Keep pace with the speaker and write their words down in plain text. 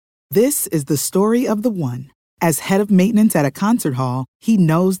This is the story of the one. As head of maintenance at a concert hall, he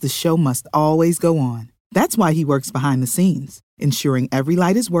knows the show must always go on. That's why he works behind the scenes, ensuring every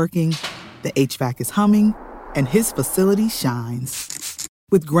light is working, the HVAC is humming, and his facility shines.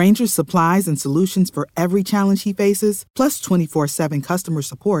 With Grainger's supplies and solutions for every challenge he faces, plus 24/7 customer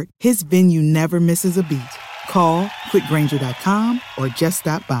support, his venue never misses a beat. Call quickgrainger.com or just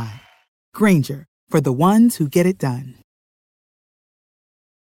stop by. Grainger, for the ones who get it done.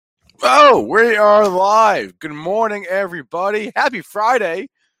 Oh, we are live. Good morning, everybody. Happy Friday.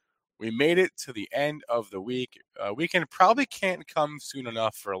 We made it to the end of the week. Weekend probably can't come soon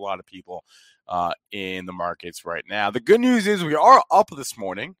enough for a lot of people in the markets right now. The good news is we are up this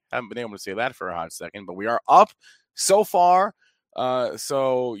morning. Haven't been able to say that for a hot second, but we are up so far.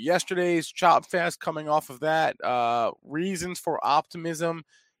 So yesterday's chop fest coming off of that. Reasons for optimism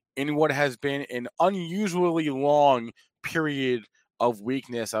in what has been an unusually long period of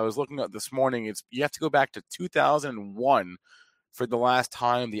weakness. I was looking at this morning. You have to go back to 2001 for the last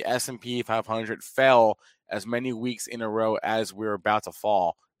time the S&P 500 fell as many weeks in a row as we're about to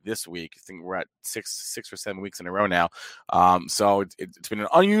fall this week. I think we're at six or 7 weeks in a row now. So it's been an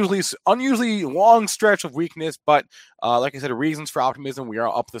unusually long stretch of weakness. But like I said, reasons for optimism. We are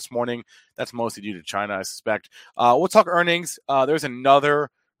up this morning. That's mostly due to China, I suspect. We'll talk earnings. There's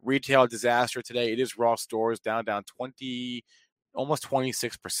another retail disaster today. It is Ross Stores down 20. Almost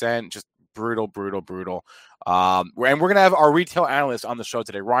 26%, just brutal. And we're going to have our retail analyst on the show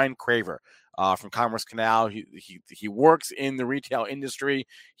today, Ryan Craver from Commerce Canal. He works in the retail industry.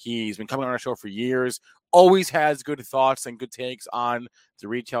 He's been coming on our show for years, always has good thoughts and good takes on the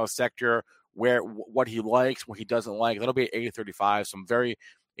retail sector, what he likes, what he doesn't like. That'll be at 8:35, so I'm very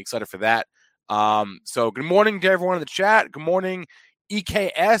excited for that. So good morning to everyone in the chat. Good morning,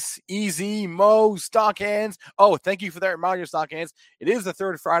 EKS, EZ, Mo, Stock Hands. Oh, thank you for that reminder, Stock Hands. It is the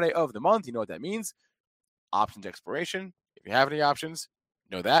third Friday of the month. You know what that means. Options expiration. If you have any options, you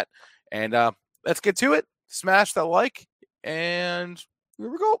know that. And let's get to it. Smash that like, and here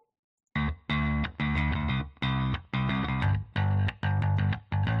we go.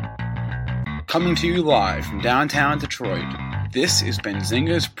 Coming to you live from downtown Detroit, this is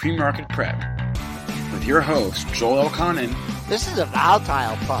Benzinga's Pre-Market Prep with your host, Joel Elconin. This is a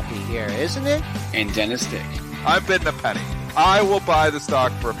volatile puppy here, isn't it? And Dennis Dick. I'm bidding a penny. I will buy the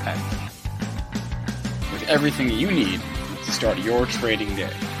stock for a penny. With everything you need to start your trading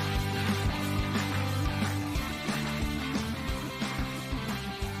day.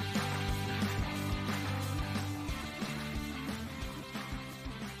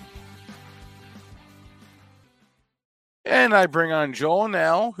 And I bring on Joel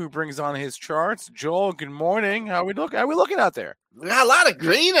now, who brings on his charts. Joel, good morning. How we looking out there? We got a lot of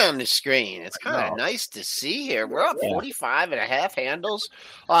green on the screen. It's kind of nice to see here. We're up 45.5 handles.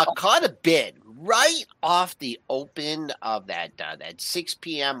 Caught a bid right off the open of that 6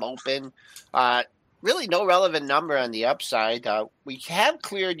 p.m. open. Really no relevant number on the upside. We have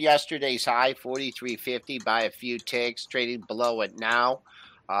cleared yesterday's high, 43.50, by a few ticks, trading below it now.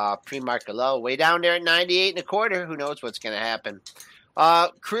 Pre-market low, way down there at 98.25. Who knows what's going to happen?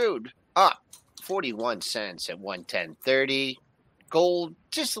 Crude up 41 cents at 110.30. Gold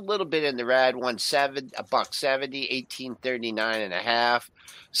just a little bit in the red, $1.70, $18.39.5.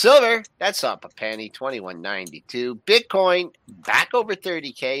 Silver, that's up a penny, 21.92. Bitcoin back over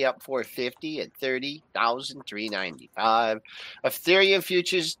 30K, up 450 at 30,395. Ethereum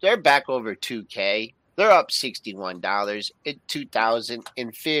futures, they're back over 2K. They're up $61 at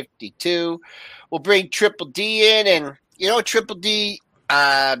 2,052. We'll bring Triple D in, and Triple D,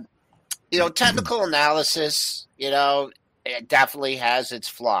 technical analysis, it definitely has its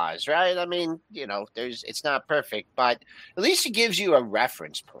flaws, right? I mean, it's not perfect, but at least it gives you a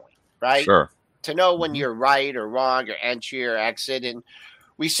reference point, right? Sure. To know when you're right or wrong, or entry or exit. And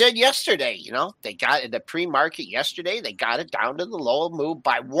we said yesterday, they got the pre-market yesterday, they got it down to the lower move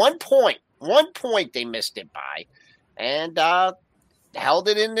by 1 point. 1 point they missed it by, and held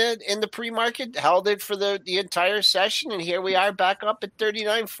it in the pre-market, held it for the entire session, and here we are back up at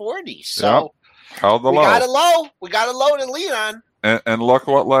 39.40. So held the low. We got a low to lean on. And look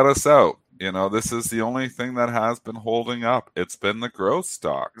what let us out. This is the only thing that has been holding up. It's been the growth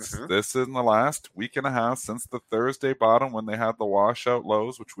stocks. Mm-hmm. This is in the last week and a half since the Thursday bottom when they had the washout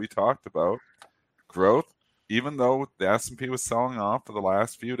lows, which we talked about. Growth. Even though the S&P was selling off for the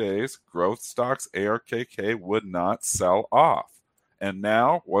last few days, growth stocks, ARKK, would not sell off. And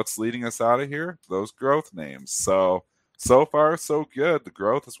now, what's leading us out of here? Those growth names. So far, so good. The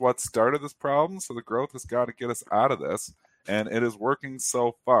growth is what started this problem, so the growth has got to get us out of this. And it is working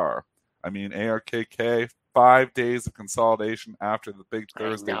so far. I mean, ARKK 5 days of consolidation after the big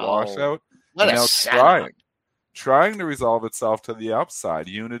Thursday washout. What and a now setup. trying to resolve itself to the upside.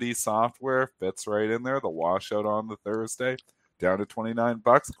 Unity Software fits right in there. The washout on the Thursday down to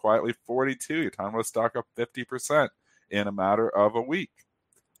 $29, quietly 42. You're talking about stock up 50% in a matter of a week.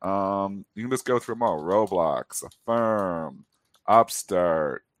 You can just go through them all. Roblox, Affirm,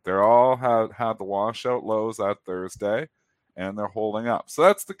 Upstart. They're all had the washout lows that Thursday, and they're holding up. So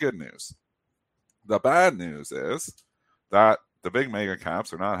that's the good news. The bad news is that the big mega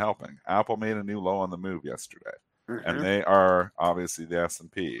caps are not helping. Apple made a new low on the move yesterday, and they are obviously the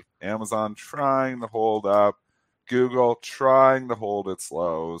S&P. Amazon trying to hold up. Google trying to hold its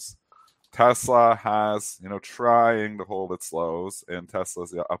lows. Tesla has, trying to hold its lows, and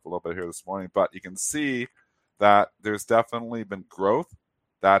Tesla's up a little bit here this morning. But you can see that there's definitely been growth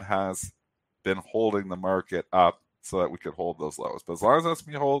that has been holding the market up so that we could hold those lows. But as long as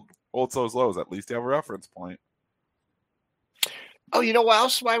S&P holds those lows, at least you have a reference point. Oh, you know what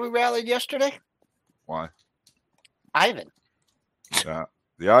else? Why we rallied yesterday? Why? Ivan. Yeah,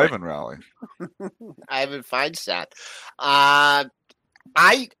 the Ivan rally. Ivan Feinstein. I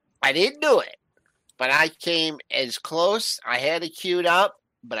didn't do it, but I came as close. I had it queued up,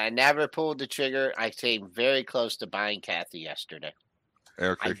 but I never pulled the trigger. I came very close to buying Kathy yesterday.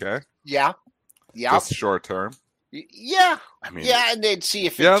 ARKK? Yeah. Just short term? Yeah. And then see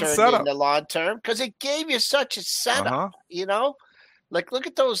if it turned into long term, because it gave you such a setup, Like, look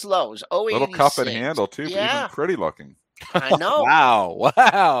at those lows. 086. Little cup and handle, too, but even pretty looking. I know.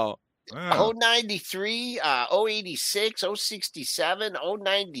 Wow. Yeah. 093, 086, 067,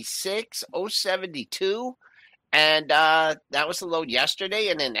 096, 072. And that was the low yesterday.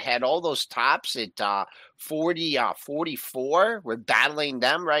 And then it had all those tops at 44. We're battling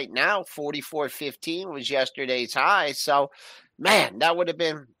them right now. 44.15 was yesterday's high. So, man, that would have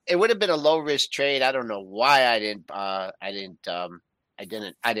been a low risk trade. I don't know why I didn't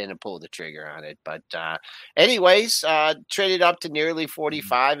pull the trigger on it, but anyways, traded up to nearly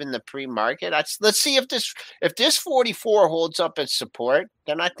 45 in the pre-market. Let's see if this 44 holds up its support,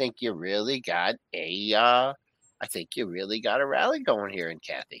 then I think you really got a rally going here in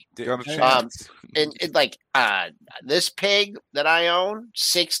Kathy. Got a chance. And this pig that I own,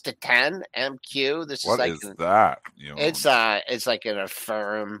 6 to 10 MQ. What is that? It's like an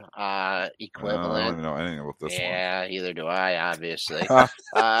Affirm equivalent. I don't even know anything about this one. Yeah, either do I, obviously.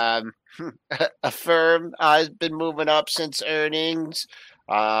 Affirm has been moving up since earnings.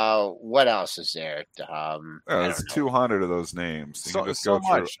 What else is there? There's 200 of those names. You can just so go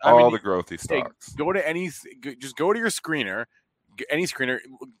through much. all the growthy stocks. Go to just go to your screener, any screener,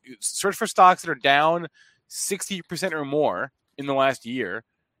 search for stocks that are down 60% or more in the last year,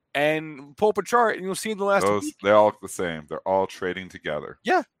 and pull up a chart, and you'll see in the last week. They all look the same. They're all trading together.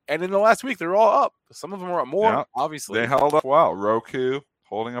 Yeah, and in the last week, they're all up. Some of them are up more, obviously. They held up well. Roku,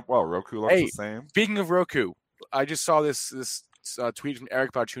 holding up well. Roku looks the same. Speaking of Roku, I just saw this tweet from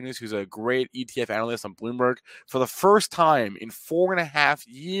Eric Balchunas, who's a great ETF analyst on Bloomberg. For the first time in 4.5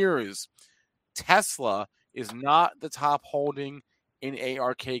 years, Tesla is not the top holding in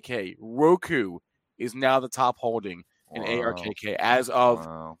ARKK. Roku is now the top holding in ARKK as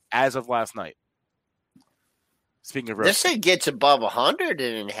of last night. Speaking of Roku, this thing gets above 100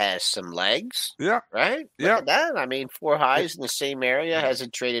 and it has some legs. Yeah. Right? Look at that. I mean, 4 highs in the same area.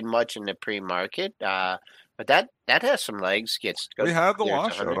 Hasn't traded much in the pre-market. But that has some legs. We had the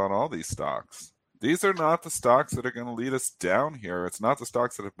washout on all these stocks. These are not the stocks that are going to lead us down here. It's not the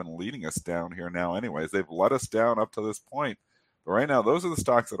stocks that have been leading us down here now anyways. They've let us down up to this point. But right now, those are the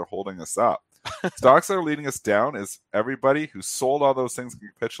stocks that are holding us up. Stocks that are leading us down is everybody who sold all those things on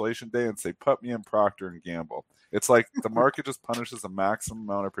capitulation day and say, put me in Procter & Gamble. It's like the market just punishes the maximum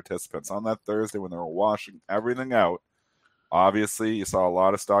amount of participants. On that Thursday when they were washing everything out, obviously, you saw a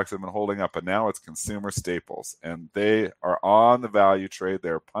lot of stocks that have been holding up, but now it's consumer staples, and they are on the value trade.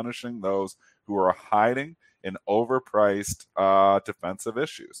 They're punishing those who are hiding in overpriced defensive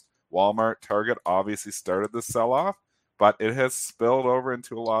issues. Walmart, Target obviously started the sell-off, but it has spilled over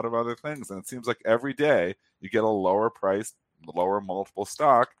into a lot of other things, and it seems like every day you get a lower price, lower multiple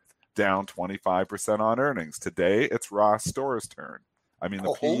stock, down 25% on earnings. Today, it's Ross Stores' turn. I mean,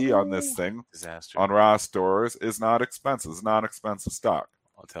 the PE on this thing, on Ross Stores, is not expensive. It's not an expensive stock.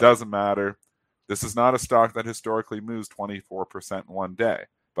 Doesn't matter. This is not a stock that historically moves 24% in one day.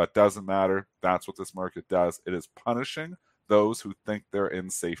 But doesn't matter. That's what this market does. It is punishing those who think they're in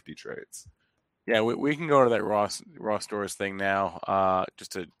safety trades. Yeah, we can go to that Ross Stores thing now.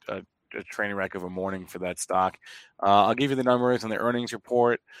 Just a train wreck of a morning for that stock. I'll give you the numbers on the earnings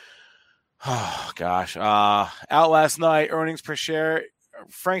report. Oh, gosh. Out last night, earnings per share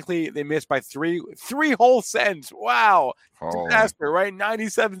frankly, they missed by three whole cents. Wow. Disaster, right?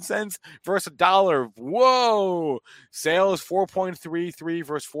 97 cents versus $1. Whoa. Sales 4.33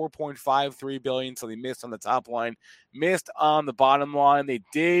 versus 4.53 billion. So they missed on the top line, missed on the bottom line. They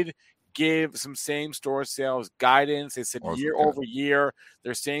did give some same-store sales guidance. They said year over year,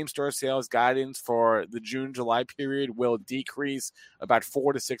 their same-store sales guidance for the June-July period will decrease about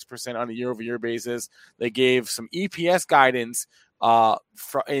 4 to 6% on a year-over-year basis. They gave some EPS guidance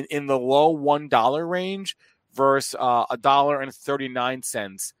in the low $1 range versus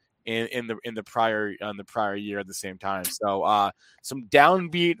 $1.39 in the prior year at the same time. So some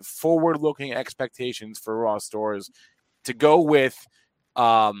downbeat, forward-looking expectations for Ross Stores to go with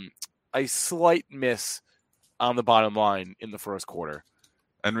a slight miss on the bottom line in the first quarter.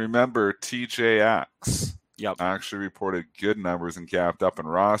 And remember, TJX actually reported good numbers and gapped up,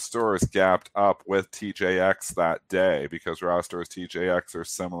 and Ross Stores gapped up with TJX that day because Ross Stores TJX are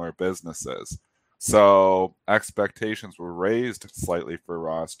similar businesses. So expectations were raised slightly for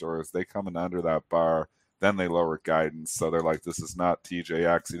Ross Stores. They come in under that bar, then they lower guidance. So they're like, this is not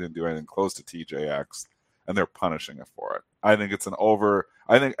TJX. He didn't do anything close to TJX. And they're punishing it for it. I think it's I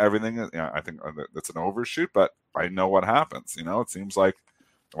think everything is, I think it's an overshoot, but I know what happens. It seems like,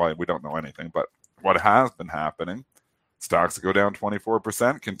 well, we don't know anything, but what has been happening, stocks go down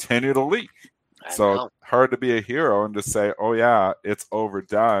 24%, continue to leak. So hard to be a hero and just say, oh yeah, it's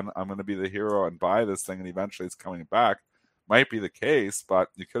overdone. I'm going to be the hero and buy this thing, and eventually it's coming back. Might be the case, but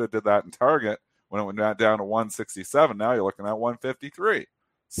you could have did that in Target when it went down to 167. Now you're looking at 153.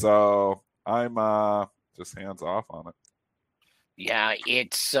 So I'm just hands off on it. Yeah,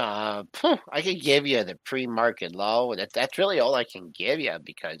 it's I can give you the pre-market low. That's really all I can give you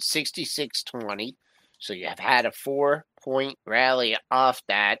because 66.20. So you have had a 4-point rally off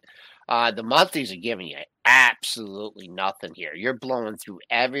that. The monthlies are giving you absolutely nothing here. You're blowing through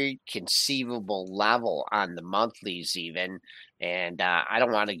every conceivable level on the monthlies even. And I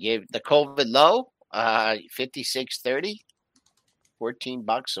don't want to give the COVID low, 56.30,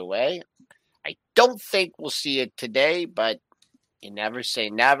 $14 away. I don't think we'll see it today, but you never say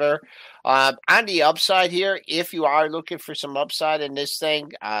never. On the upside here, if you are looking for some upside in this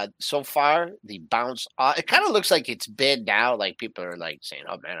thing, so far the bounce, it kind of looks like it's bid now. Like people are like saying,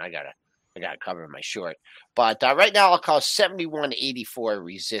 "Oh man, I gotta cover my short." But right now, I'll call 71.84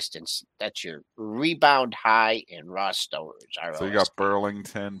 resistance. That's your rebound high in Ross Stores. So you got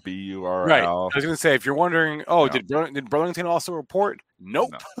Burlington, BURL. Right. I was going to say, if you're wondering, did Burlington also report?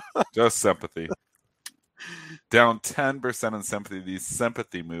 Nope. No, just sympathy. Down 10% in sympathy. These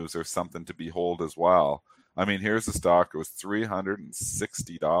sympathy moves are something to behold as well. I mean, here's the stock. It was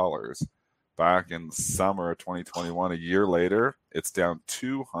 $360 back in summer of 2021. A year later, it's down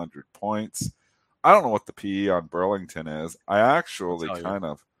 200 points. I don't know what the PE on Burlington is. I actually kind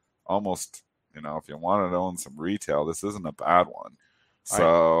of almost, if you want to own some retail, this isn't a bad one.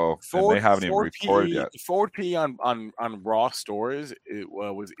 So and they haven't even reported yet. Forward PE on Ross Stores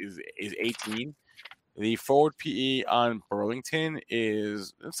is 18. The forward PE on Burlington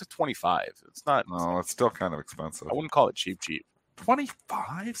it's a 25. It's not. No, it's still kind of expensive. I wouldn't call it cheap.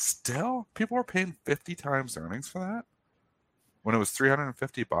 25 still? People are paying 50 times earnings for that when it was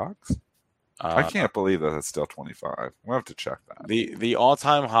 $350. I can't believe that it's still 25. We'll have to check that. The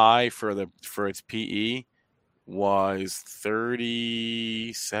all-time high for its PE was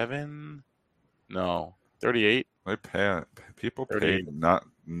 37. No, 38. People paid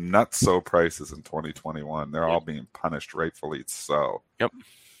nutso prices in 2021. They're all being punished, rightfully so. Yep.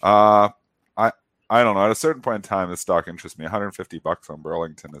 I don't know. At a certain point in time, this stock interests me. $150 on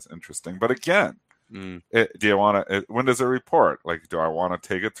Burlington is interesting, but again, do you want to? When does it report? Like, do I want to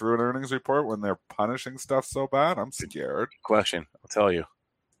take it through an earnings report when they're punishing stuff so bad? I'm scared. Question. I'll tell you.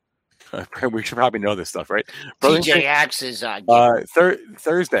 We should probably know this stuff, right? TJX is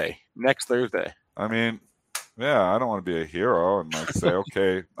Thursday. Next Thursday. I mean, yeah, I don't want to be a hero and say,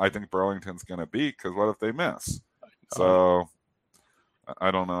 okay, I think Burlington's going to beat because what if they miss? So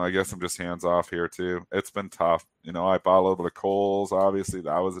I don't know. I guess I'm just hands off here too. It's been tough. I bought a little bit of Kohl's. Obviously,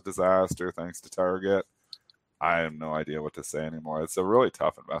 that was a disaster thanks to Target. I have no idea what to say anymore. It's a really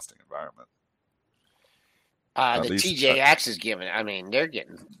tough investing environment. The TJX is giving. I mean, they're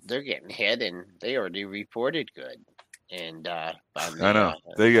getting hit, and they already reported good. And I know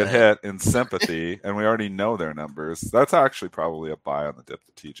they get hit in sympathy, and we already know their numbers. That's actually probably a buy on the dip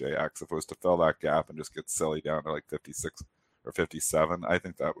to TJX. If it was to fill that gap and just get silly down to like 56 or 57, I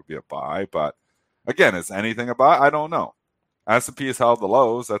think that would be a buy. But again, is anything a buy? I don't know. S&P has held the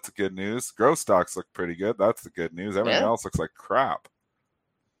lows. That's the good news. Growth stocks look pretty good. That's the good news. Everything else looks like crap.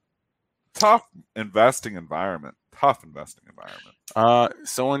 Tough investing environment.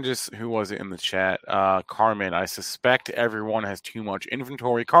 Someone just, who was it in the chat? Carmen, I suspect everyone has too much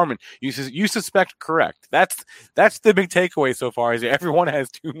inventory. Carmen, you suspect correct. That's the big takeaway so far, is that everyone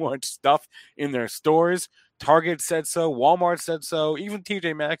has too much stuff in their stores. Target said so, Walmart said so, even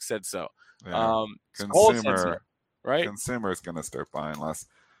TJ Maxx said so. Yeah. Said so, right? Consumer is going to start buying less.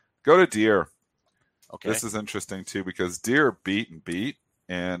 Go to Deere. Okay. This is interesting too, because Deere beat,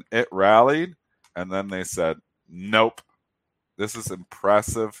 and it rallied, and then they said, nope. This is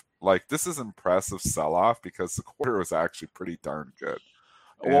impressive. This is impressive sell-off, because the quarter was actually pretty darn good.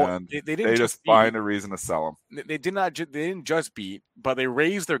 Well, and they didn't just find a reason to sell them. They didn't just beat, but they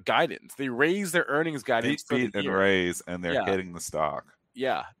raised their guidance. They raised their earnings guidance. Beat and raise, and they're hitting the stock.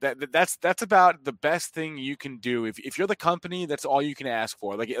 Yeah, that's about the best thing you can do. If you're the company, that's all you can ask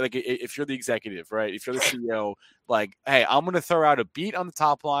for. Like if you're the executive, right? If you're the CEO, hey, I'm going to throw out a beat on the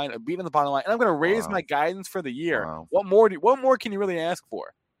top line, a beat on the bottom line, and I'm going to raise my guidance for the year. Wow. What more can you really ask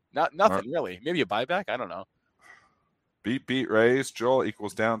for? Nothing really. Maybe a buyback. I don't know. Beat, raise. Joel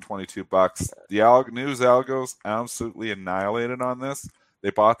equals down $22. The news algos absolutely annihilated on this. They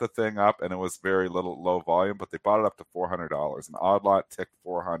bought the thing up, and it was very low volume, but they bought it up to $400. An odd lot ticked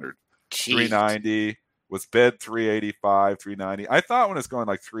 400. Jeez. 390 was bid 385, 390. I thought when it's going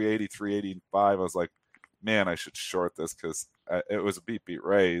like 380, 385, I was like, man, I should short this, because it was a beat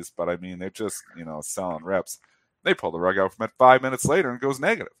raise. But I mean, they're just selling reps. They pulled the rug out from it 5 minutes later and it goes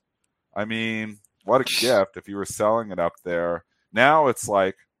negative. I mean, what a gift if you were selling it up there. Now it's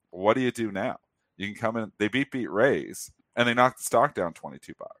like, what do you do now? You can come in. They beat raise. And they knocked the stock down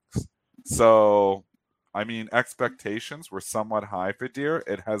 $22. So, I mean, expectations were somewhat high for Deere.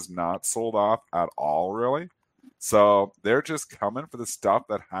 It has not sold off at all, really. So they're just coming for the stuff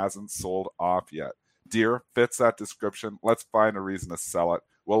that hasn't sold off yet. Deere fits that description. Let's find a reason to sell it.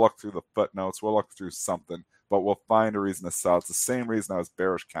 We'll look through the footnotes. We'll look through something, but we'll find a reason to sell. It's the same reason I was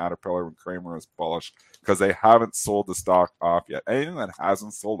bearish Caterpillar when Kramer was bullish, because they haven't sold the stock off yet. Anything that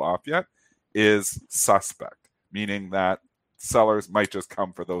hasn't sold off yet is suspect, meaning that sellers might just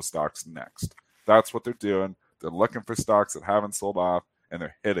come for those stocks next. That's what they're doing. They're looking for stocks that haven't sold off, and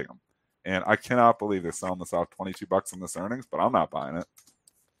they're hitting them. And I cannot believe they're selling this off $22 in this earnings, but I'm not buying it.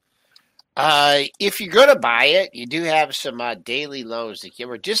 If you're going to buy it, you do have some daily lows that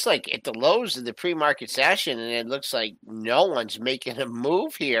we're just like at the lows of the pre-market session, and it looks like no one's making a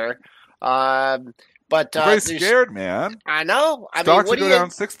move here. But everybody's scared, man. I know. Stocks will go down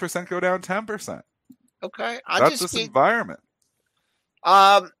 6%, go down 10%. Okay, that's this environment.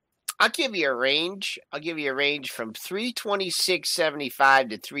 I'll give you a range. I'll give you a range from 326.75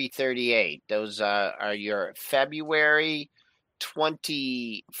 to 338. Those are your February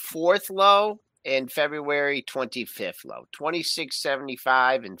 24th low and February 25th low.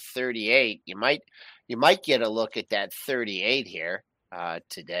 26.75 and 38. You might get a look at that 38 here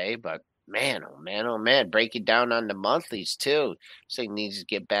today, but man, oh man, break it down on the monthlies too. So it needs to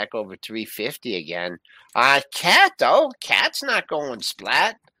get back over 350 again. Cat's not going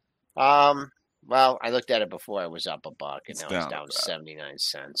splat. Well, I looked at it before. It was up $1, and now it's down 79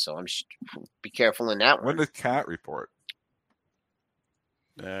 cents. So be careful in that one. When did Cat report?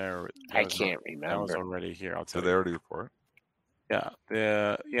 I can't remember. That was already here. I'll tell you. Did they already report? Yeah.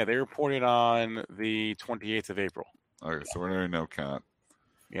 They reported on the 28th of April. Okay, so we already know Cat.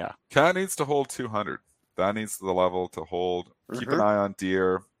 Yeah. Cat needs to hold 200. That needs the level to hold. Mm-hmm. Keep an eye on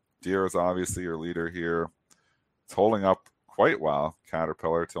Deere. Deere is obviously your leader here. It's holding up quite well.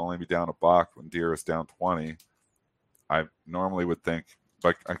 Caterpillar to only be down $1 when Deere is down 20. I normally would think,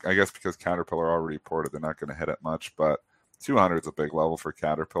 but I guess because Caterpillar already reported, they're not going to hit it much, but 200 is a big level for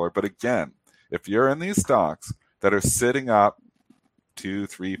Caterpillar. But again, if you're in these stocks that are sitting up 2,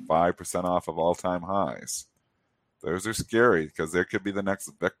 3, 5% off of all-time highs, those are scary, because there could be the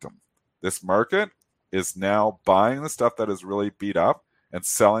next victim. This market is now buying the stuff that is really beat up and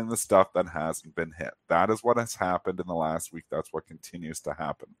selling the stuff that hasn't been hit. That is what has happened in the last week. That's what continues to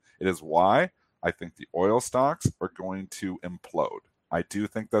happen. It is why I think the oil stocks are going to implode. I do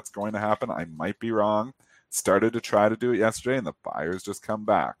think that's going to happen. I might be wrong. Started to try to do it yesterday, and the buyers just come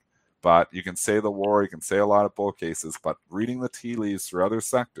back. But you can say the war, you can say a lot of bull cases, but reading the tea leaves through other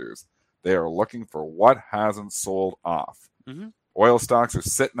sectors, they are looking for what hasn't sold off. Mm-hmm. Oil stocks are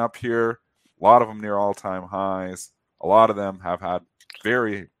sitting up here, a lot of them near all-time highs. A lot of them have had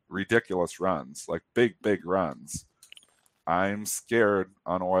very ridiculous runs, like big runs. I'm scared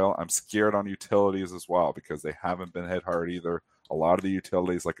on oil. I'm scared on utilities as well, because they haven't been hit hard either. A lot of the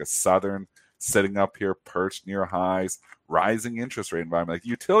utilities, like a Southern, sitting up here, perched near highs, rising interest rate environment. Like,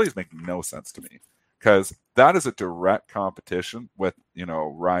 utilities make no sense to me. because that is a direct competition with,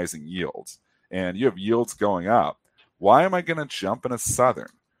 rising yields. And you have yields going up. Why am I going to jump in a Southern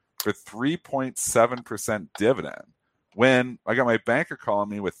for 3.7% dividend when I got my banker calling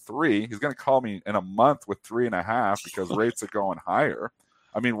me with 3? He's going to call me in a month with 3.5 because rates are going higher.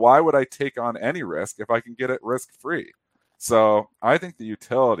 I mean, why would I take on any risk if I can get it risk-free? So I think the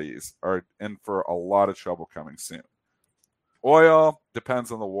utilities are in for a lot of trouble coming soon. Oil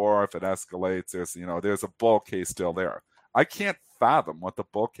depends on the war. If it escalates, there's a bull case still there. I can't fathom what the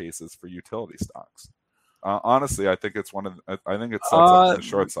bull case is for utility stocks. Honestly, I think it's I think it sets up the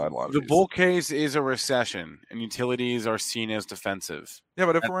short side a lot. The bull case is a recession, and utilities are seen as defensive. Yeah,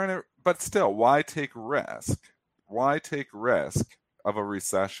 but if we're in it, but still, why take risk? Why take risk of a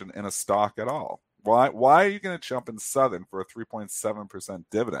recession in a stock at all? Why are you going to jump in Southern for a 3.7%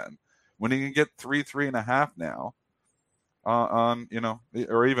 dividend when you can get 3.5 now on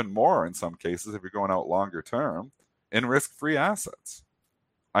or even more in some cases if you're going out longer term in risk-free assets?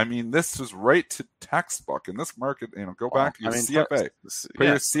 I mean, this is right to textbook in this market. Go back to your CFA. Put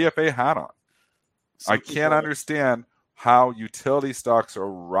your CFA hat on. I can't understand how utility stocks are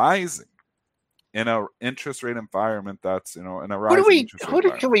rising in an interest rate environment that's in a rising interest rate.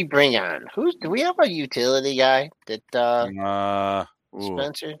 Who can we bring on? Do we have a utility guy that?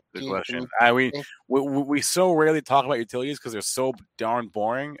 Spencer, good question. We so rarely talk about utilities because they're so darn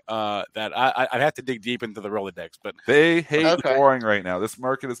boring that I'd have to dig deep into the Rolodex. But they hate boring right now. This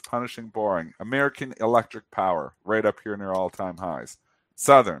market is punishing boring. American Electric Power, right up here near all-time highs.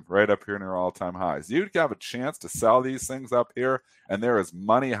 Southern, right up here near all-time highs. You'd have a chance to sell these things up here, and there is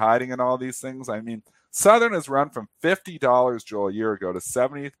money hiding in all these things. I mean, Southern has run from $50, Joel, a year ago to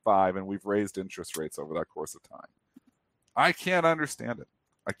 $75, and we've raised interest rates over that course of time. I can't understand it.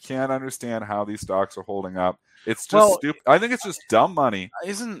 I can't understand how these stocks are holding up. It's just stupid. I think it's just dumb money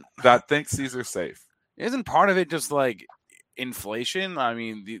that thinks these are safe. Isn't part of it just like inflation? I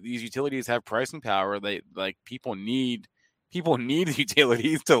mean, these utilities have pricing power. People need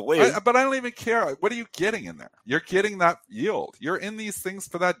utilities to live. But I don't even care. What are you getting in there? You're getting that yield. You're in these things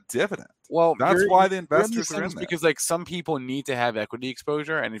for that dividend. Well, that's why the investors are in there. Because some people need to have equity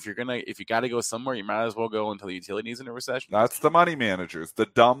exposure, and if you got to go somewhere, you might as well go until the utilities in a recession. That's the money managers, the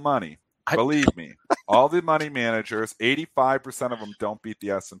dumb money. Believe me, all the money managers, 85% of them don't beat the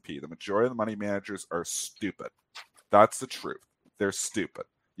S&P. The majority of the money managers are stupid. That's the truth. They're stupid.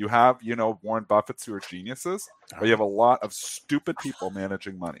 You have, Warren Buffett's who are geniuses, but you have a lot of stupid people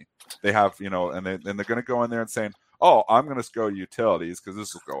managing money. They have, and they're going to go in there and saying, oh, I'm going to go utilities because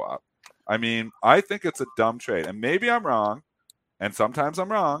this will go up. I mean, I think it's a dumb trade. And maybe I'm wrong, and sometimes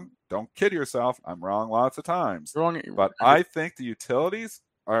I'm wrong. Don't kid yourself. I'm wrong lots of times. But I think the utilities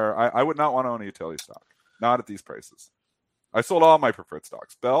I would not want to own a utility stock. Not at these prices. I sold all my preferred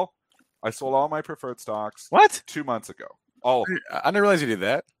stocks. Bill, I sold all my preferred stocks. What? 2 months ago. All of them. I didn't realize you did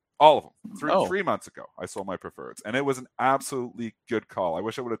that. All of them. 3 months ago, I sold my preferreds. And it was an absolutely good call. I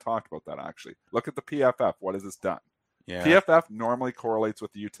wish I would have talked about that, actually. Look at the PFF. What has this done? Yeah. PFF normally correlates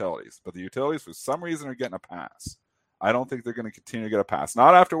with the utilities, but the utilities, for some reason, are getting a pass. I don't think they're going to continue to get a pass.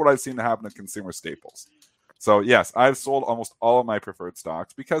 Not after what I've seen to happen to consumer staples. So, yes, I've sold almost all of my preferred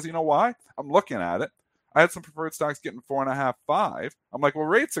stocks because, you know why? I'm looking at it. I had some preferred stocks getting 4.5, 5. I'm like, well,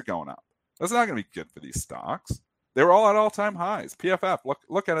 rates are going up. That's not going to be good for these stocks. They were all at all-time highs. PFF,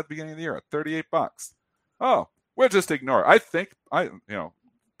 look at it at the beginning of the year at $38. Oh, we'll just ignore it. I think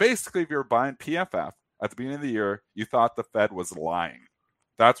basically, if you're buying PFF at the beginning of the year, you thought the Fed was lying.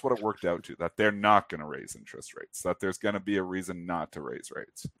 That's what it worked out to, that they're not going to raise interest rates, that there's going to be a reason not to raise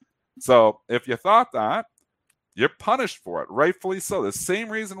rates. So if you thought that, you're punished for it, rightfully so. The same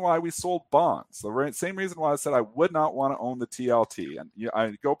reason why we sold bonds, the same reason why I said I would not want to own the TLT. And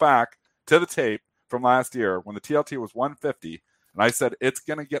I go back to the tape from last year when the TLT was 150, and I said it's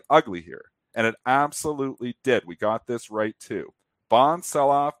going to get ugly here. And it absolutely did. We got this right too. Bond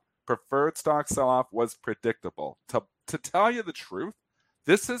sell-off, preferred stock sell-off was predictable. To tell you the truth,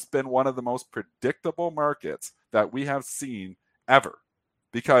 this has been one of the most predictable markets that we have seen ever.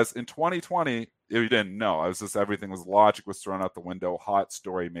 Because in 2020, you didn't know. Everything was logic was thrown out the window. Hot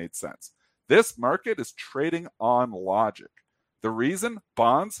story made sense. This market is trading on logic. The reason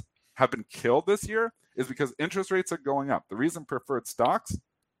bonds have been killed this year is because interest rates are going up. The reason preferred stocks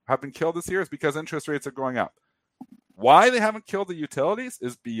have been killed this year is because interest rates are going up. Why they haven't killed the utilities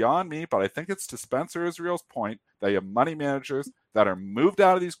is beyond me, but I think it's to Spencer Israel's point that you have money managers that are moved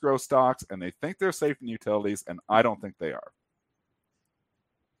out of these growth stocks and they think they're safe in utilities, and I don't think they are.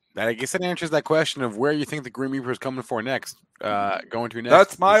 I guess that answers that question of where you think the Green Reaper is coming for next, going to next.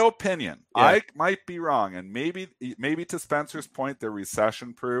 That's my opinion. Yeah. I might be wrong, and maybe to Spencer's point, they're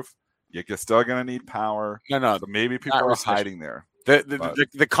recession-proof. You're still going to need power. No. So maybe people are hiding there.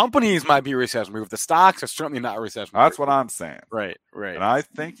 The companies might be recession proof. The stocks are certainly not recession proof. That's what I'm saying. Right. And I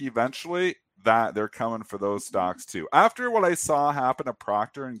think eventually that they're coming for those stocks too. After what I saw happen to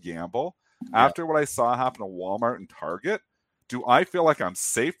Procter and Gamble, after what I saw happen to Walmart and Target, do I feel like I'm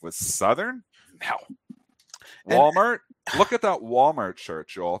safe with Southern? No. Walmart, look at that Walmart shirt,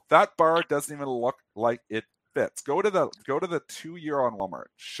 Joel. That bar doesn't even look like it fits. Go to the 2-year on Walmart.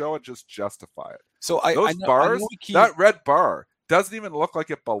 Show it, just justify it. So bars, that red bar doesn't even look like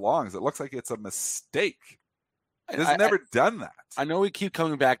it belongs. It looks like it's a mistake. It has never done that. I know we keep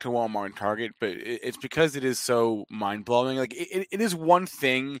coming back to Walmart and Target, but it's because it is so mind-blowing. Like it is one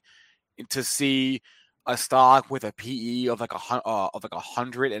thing to see a stock with a PE of like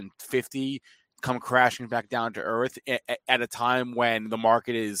 150 come crashing back down to earth at a time when the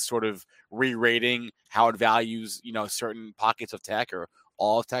market is sort of re-rating how it values, certain pockets of tech or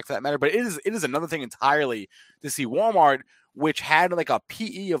all of tech for that matter. But it is another thing entirely to see Walmart, which had like a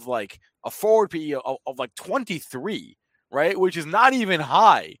PE of like a forward PE of like 23, right? Which is not even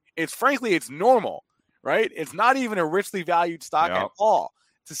high. It's normal, right? It's not even a richly valued stock at all.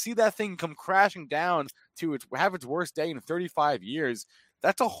 To see that thing come crashing down to have its worst day in 35 years,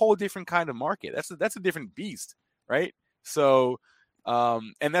 that's a whole different kind of market. That's a different beast, right? So,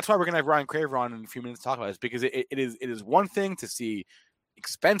 and that's why we're gonna have Ryan Craver on in a few minutes to talk about this, because it is one thing to see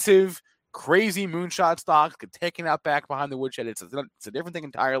expensive, crazy moonshot stocks get taken out back behind the woodshed. It's a different thing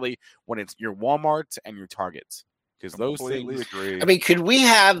entirely when it's your Walmarts and your Targets, because those things. Agree. I mean, could we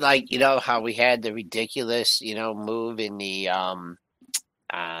have how we had the ridiculous move in the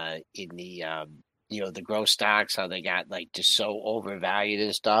the growth stocks, how they got like just so overvalued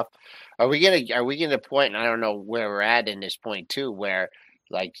and stuff. Are we gonna point, and I don't know where we're at in this point too, where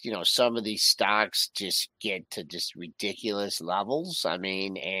some of these stocks just get to just ridiculous levels. I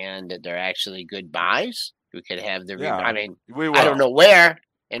mean, and they're actually good buys. We could have the I mean, I don't know where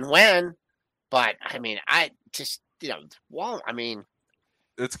and when, but I mean, I just I mean,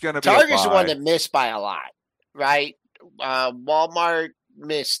 it's gonna be Target's the one that missed by a lot, right? Walmart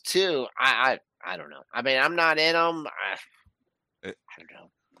missed too. I don't know. I mean, I'm not in them. I don't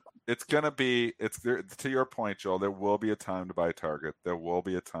know. It's going to be, to your point, Joel, there will be a time to buy Target. There will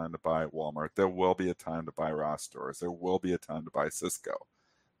be a time to buy Walmart. There will be a time to buy Ross Stores. There will be a time to buy Cisco.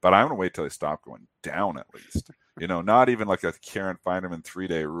 But I'm going to wait till they stop going down at least. Not even like a Karen Finerman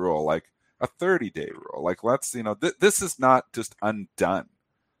 3-day rule, like a 30-day rule. Like this is not just undone.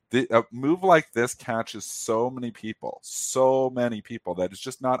 A move like this catches so many people that it's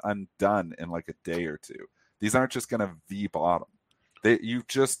just not undone in like a day or two. These aren't just going to V-bottom. You've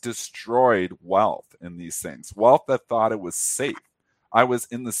just destroyed wealth in these things. Wealth that thought it was safe. I was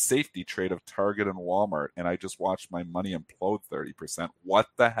in the safety trade of Target and Walmart, and I just watched my money implode 30%. What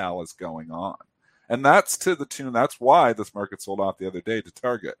the hell is going on? And that's to the tune. That's why this market sold off the other day to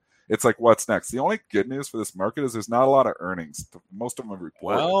Target. It's like, what's next? The only good news for this market is there's not a lot of earnings. Most of them have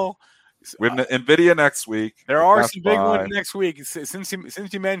reported. Well, we have NVIDIA next week. There are some big ones next week. Since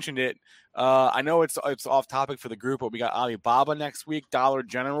you mentioned it, I know it's off topic for the group, but we got Alibaba next week, Dollar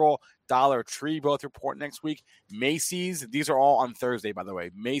General, Dollar Tree both report next week. Macy's, these are all on Thursday, by the way.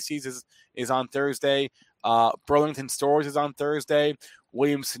 Macy's is on Thursday. Burlington Stores is on Thursday.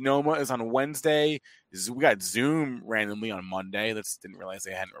 Williams-Sonoma is on Wednesday. We got Zoom randomly on Monday. Didn't realize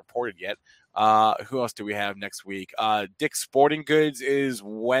they hadn't reported yet. Who else do we have next week? Dick's Sporting Goods is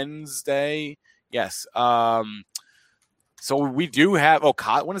Wednesday. Yes. So we do have.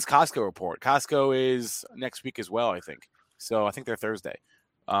 When does Costco report? Costco is next week as well, I think. So I think they're Thursday.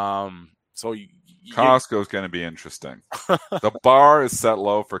 Costco is going to be interesting. The bar is set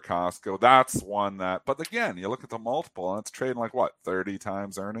low for Costco. That's one that, but again, you look at the multiple and it's trading like what, 30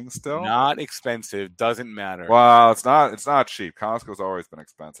 times earnings still? Not expensive. Doesn't matter. Well, it's not cheap. Costco's always been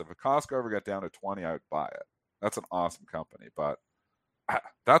expensive. If Costco ever got down to 20, I would buy it. That's an awesome company, but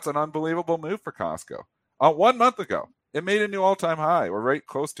that's an unbelievable move for Costco. 1 month ago, it made a new all-time high. We're right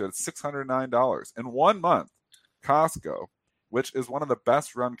close to it. It's $609. In 1 month, Costco, which is one of the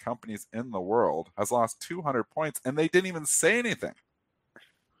best run companies in the world, has lost 200 points, and they didn't even say anything.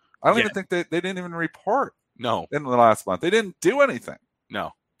 I don't even think they didn't even report. No. In the last month. They didn't do anything.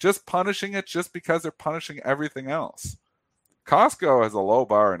 No. Just punishing it just because they're punishing everything else. Costco has a low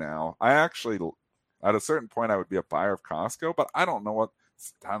bar now. I actually, at a certain point, I would be a buyer of Costco, but I don't know what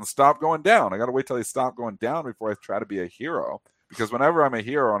time to stop going down. I got to wait till they stop going down before I try to be a hero. Because whenever I'm a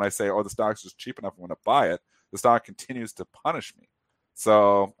hero and I say, the stock's just cheap enough, I'm going to buy it, the stock continues to punish me.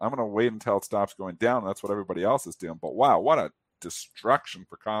 So I'm going to wait until it stops going down. That's what everybody else is doing. But wow, what a destruction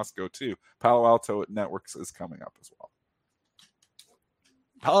for Costco too. Palo Alto Networks is coming up as well.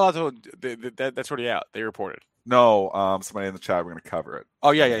 Palo Alto, that's already out. They reported. No, somebody in the chat, we're going to cover it.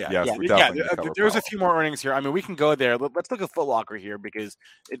 Oh, yeah. Yes, we definitely cover there's a few more earnings here. I mean, we can go there. Let's look at Foot Locker here because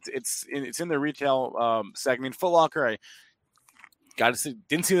it's in the retail segment. Foot Locker,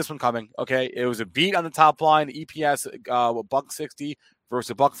 didn't see this one coming. Okay, it was a beat on the top line. EPS $1.60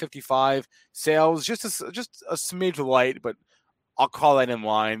 versus $1.55. Sales just a smidge light, but I'll call that in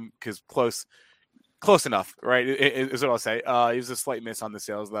line because close enough, right? Is what I'll say. It was a slight miss on the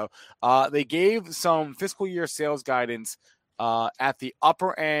sales, though. They gave some fiscal year sales guidance at the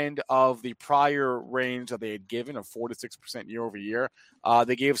upper end of the prior range that they had given of 4 to 6% year over year.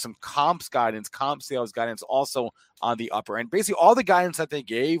 They gave some comp sales guidance also on the upper end. Basically, all the guidance that they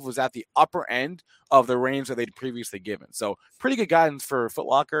gave was at the upper end of the range that they'd previously given. So pretty good guidance for Foot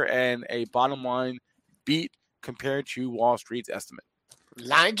Locker and a bottom line beat compared to Wall Street's estimate.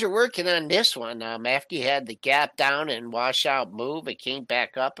 Lines are working on this one. After you had the gap down and washout move, it came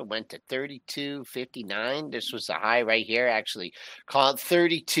back up and went to 32.59. This was the high right here, actually called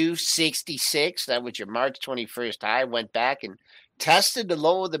 32.66. That was your March 21st high. Went back and tested the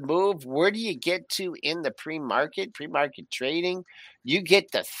low of the move. Where do you get to in the pre-market trading? You get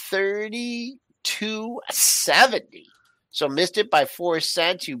to 32.70. So missed it by 4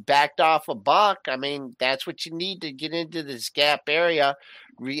 cents. You backed off $1. I mean, that's what you need to get into this gap area.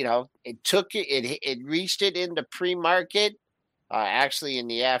 You know, it reached it in the pre-market. Actually, in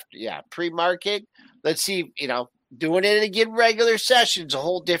the pre-market. Let's see. You know, doing it again regular sessions, a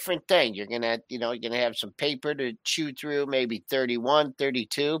whole different thing. You're gonna have some paper to chew through, maybe 31,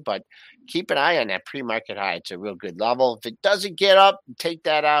 32. But keep an eye on that pre-market high. It's a real good level. If it doesn't get up, take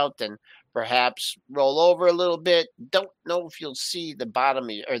that out and perhaps roll over a little bit. Don't know if you'll see the bottom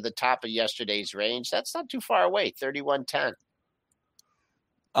or the top of yesterday's range. That's not too far away, 31.10.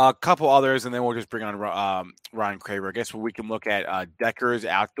 A couple others, and then we'll just bring on Ryan Craver. I guess we can look at Deckers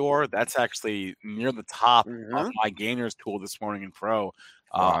Outdoor. That's actually near the top of my gainers tool this morning in Pro,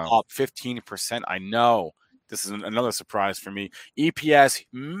 up 15%. I know. This is another surprise for me. EPS,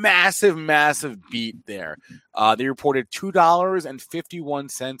 massive beat there. They reported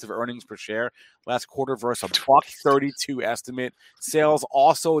 $2.51 of earnings per share last quarter versus a $1.32 estimate. Sales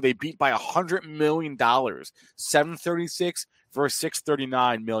also, they beat by $100 million, $736 versus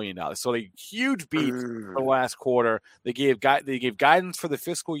 $639 million. So a huge beat for the last quarter. They gave guidance for the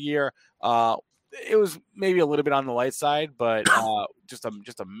fiscal year. It was maybe a little bit on the light side, but just a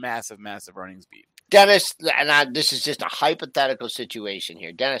massive earnings beat. Dennis, and this is just a hypothetical situation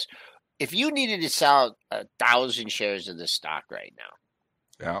here. Dennis, if you needed to sell 1,000 shares of this stock right now,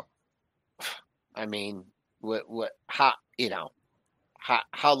 yeah, I mean, how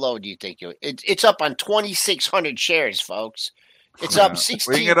low do you think it's up on 2,600 shares, folks? It's up 16%.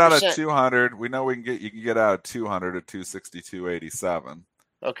 We can get out of 200. We know you can get out of 200 at 262.87.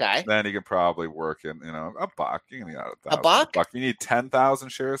 Okay. Then you can probably work in, $1. You can get out of $1. You need 10,000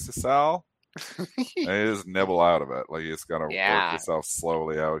 shares to sell. You just nibble out of it. Like you just gotta work yourself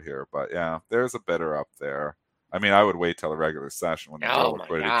slowly out here. But yeah, there's a bidder up there. I mean, I would wait till the regular session when the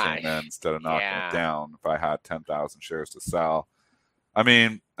liquidity came in instead of knocking it down. If I had 10,000 shares to sell, I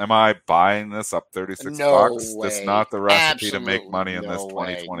mean, am I buying this up $36? That's not the recipe to make money in this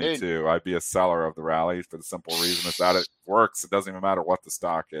 2022. I'd be a seller of the rally for the simple reason is that it works. It doesn't even matter what the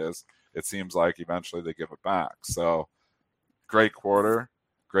stock is. It seems like eventually they give it back. So great quarter.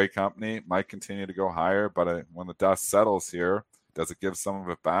 Great company, might continue to go higher, but when the dust settles here, does it give some of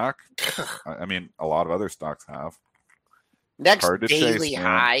it back? I mean, a lot of other stocks have. Next daily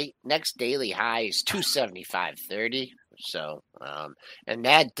high is 275.30. So, and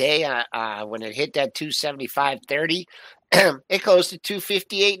that day, when it hit that 275.30, it closed to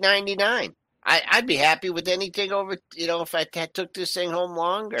 258.99. I'd be happy with anything over, if I took this thing home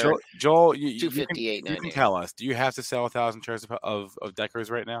long. Or Joel, you can tell us. Do you have to sell 1,000 shares of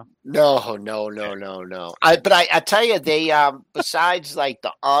Deckers right now? No. But I tell you, they besides like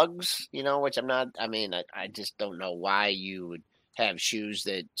the Uggs, which I'm not. I mean, I just don't know why you would have shoes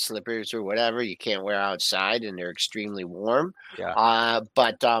slippers or whatever you can't wear outside and they're extremely warm. Yeah.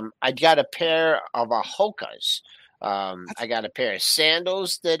 But I got a pair of Hokas. I got a pair of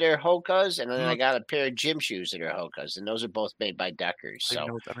sandals that are Hokas, and then I got a pair of gym shoes that are Hokas, and those are both made by Deckers. So I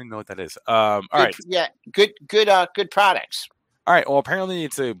don't even know what that is. All right. Yeah, good products. All right. Well, apparently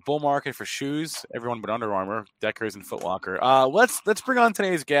it's a bull market for shoes. Everyone but Under Armour, Deckers, and Foot Locker. Let's bring on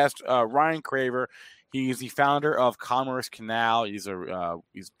today's guest, Ryan Craver. He's the founder of Commerce Canal. He's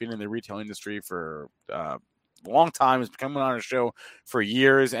been in the retail industry for a long time. He's been coming on our show for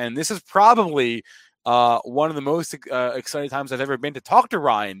years, and this is probably one of the most exciting times I've ever been to talk to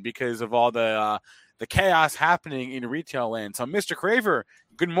Ryan because of all the chaos happening in retail land. So, Mr. Craver,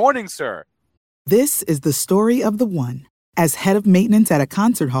 Good morning, sir. This is the story of the one. As head of maintenance at a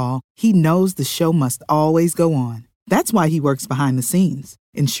concert hall, he knows the show must always go on. That's why he works behind the scenes,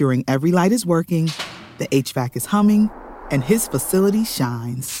 ensuring every light is working, the HVAC is humming, and his facility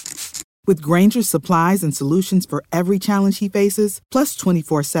shines. With Grainger's supplies and solutions for every challenge he faces, plus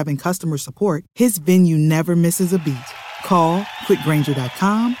 24/7 customer support, his venue never misses a beat. Call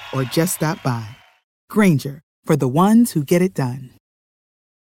quickgrainger.com or just stop by. Grainger, for the ones who get it done.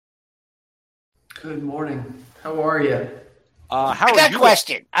 Good morning. How are you? I got a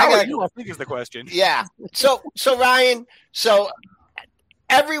question. How are you? I think is the question. Yeah. So Ryan,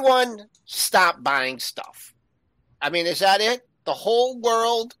 everyone stopped buying stuff. I mean, is that it? The whole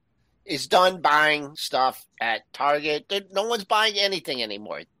world is done buying stuff at Target. No one's buying anything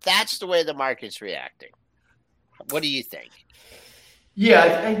anymore. That's the way the market's reacting. What do you think?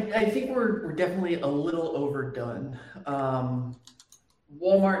 Yeah, I think we're definitely a little overdone.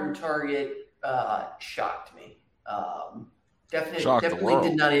 Walmart and Target shocked me. Definitely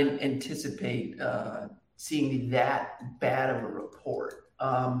did not anticipate seeing that bad of a report.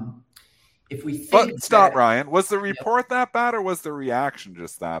 If we think Ryan, was the report that bad or was the reaction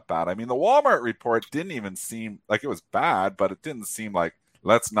just that bad? I mean, the Walmart report didn't even seem like it was bad, but it didn't seem like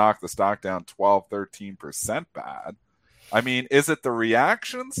let's knock the stock down 12-13% bad. I mean, is it the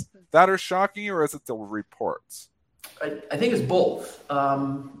reactions that are shocking you or is it the reports? I think it's both.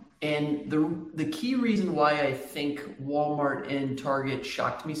 And the key reason why I think Walmart and Target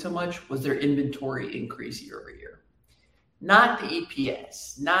shocked me so much was their inventory increase year over year. Not the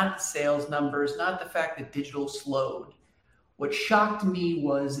EPS, not the sales numbers, not the fact that digital slowed. What shocked me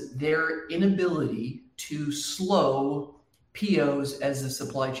was their inability to slow POs as the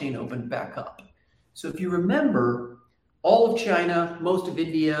supply chain opened back up. So if you remember, all of China, most of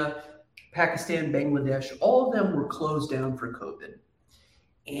India, Pakistan, Bangladesh, all of them were closed down for COVID.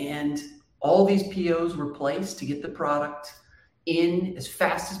 And all these POs were placed to get the product in as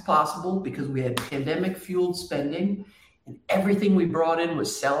fast as possible because we had pandemic-fueled spending and everything we brought in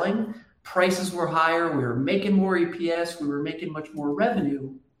was selling. Prices were higher. We were making more EPS. We were making much more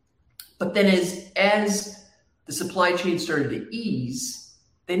revenue. But then as the supply chain started to ease,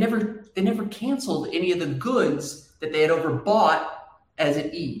 they never canceled any of the goods that they had overbought as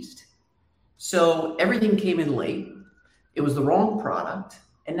it eased. So everything came in late. It was the wrong product.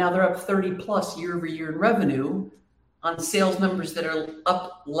 And now they're up 30 plus year over year in revenue on sales numbers that are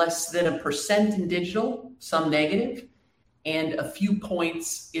up less than 1% in digital, some negative, and a few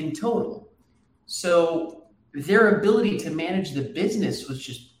points in total. So their ability to manage the business was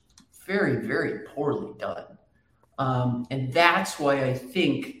just very, very poorly done. And that's why I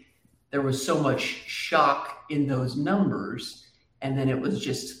think there was so much shock in those numbers. And then it was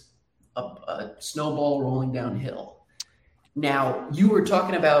just a snowball rolling downhill. Now, you were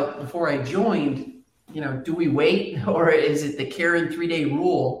talking about before I joined, do we wait or is it the Karen 3-day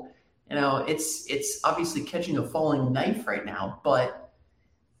rule? It's obviously catching a falling knife right now, but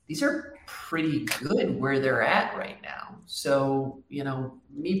these are pretty good where they're at right now. So,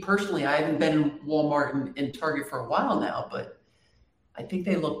 me personally, I haven't been in Walmart and Target for a while now, but I think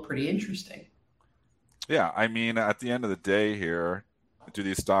they look pretty interesting. Yeah, I mean, at the end of the day here, do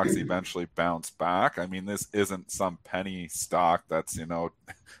these stocks eventually bounce back? I mean, this isn't some penny stock that's,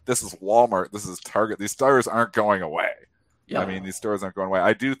 this is Walmart, this is Target. These stores aren't going away. Yeah. I mean, these stores aren't going away.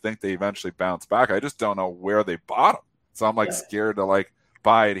 I do think they eventually bounce back. I just don't know where they bought them. So I'm scared to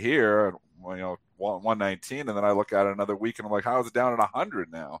buy it here at 119, and then I look at it another week and I'm like, how is it down at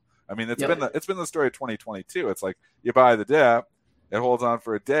 100 now? I mean, it's been the story of 2022. It's like you buy the dip, it holds on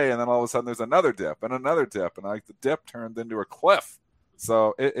for a day, and then all of a sudden there's another dip, and the dip turned into a cliff.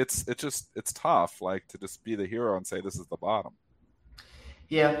 So it's tough, to just be the hero and say this is the bottom.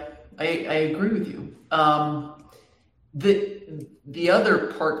 Yeah, I agree with you. The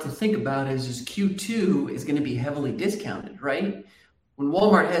other part to think about is Q2 is going to be heavily discounted, right? When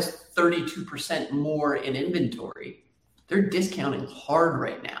Walmart has 32% more in inventory, they're discounting hard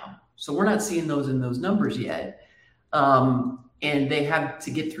right now. So we're not seeing those in those numbers yet. And they have to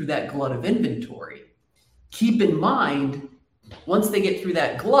get through that glut of inventory. Keep in mind, once they get through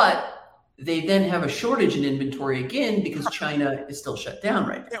that glut, they then have a shortage in inventory again because China is still shut down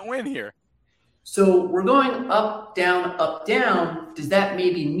right now. Can't win here. So we're going up, down, up, down. Does that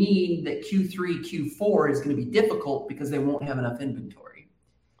maybe mean that Q3, Q4 is going to be difficult because they won't have enough inventory?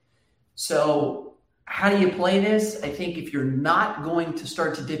 So how do you play this? I think if you're not going to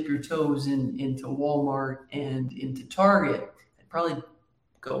start to dip your toes into Walmart and into Target, I'd probably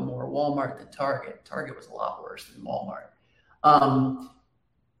go more Walmart than Target. Target was a lot worse than Walmart.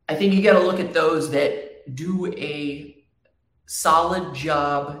 I think you got to look at those that do a solid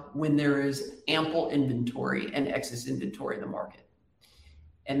job when there is ample inventory and excess inventory in the market.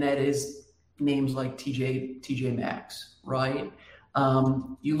 And that is names like TJ Maxx, right?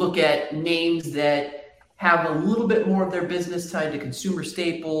 You look at names that have a little bit more of their business tied to consumer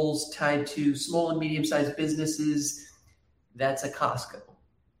staples, tied to small and medium-sized businesses. That's a Costco,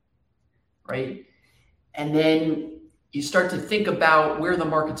 right? And then you start to think about where the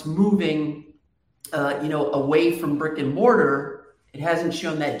market's moving, away from brick and mortar. It hasn't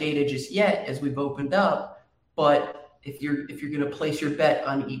shown that data just yet as we've opened up, but if you're going to place your bet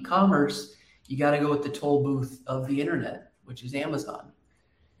on e-commerce, you got to go with the toll booth of the internet, which is Amazon.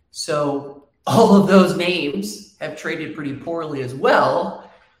 So all of those names have traded pretty poorly as well.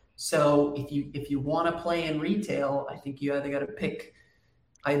 So if you want to play in retail, I think you either got to pick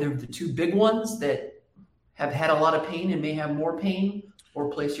either of the two big ones that have had a lot of pain and may have more pain, or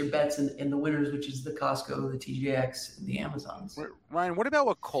place your bets in the winners, which is the Costco, the TJX, and the Amazons. Ryan, what about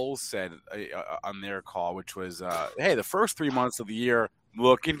what Kohl's said on their call, which was, hey, the first 3 months of the year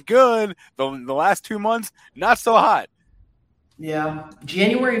looking good. The last 2 months, not so hot. Yeah.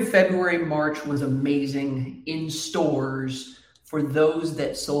 January, February, March was amazing in stores for those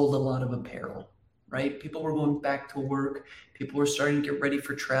that sold a lot of apparel, right? People were going back to work. People were starting to get ready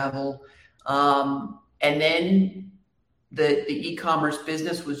for travel. And then the e-commerce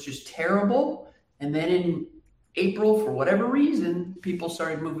business was just terrible. And then in April, for whatever reason, people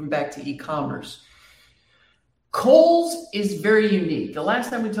started moving back to e-commerce. Kohl's is very unique. The last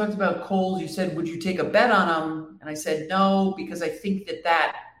time we talked about Kohl's, you said, would you take a bet on them? And I said, no, because I think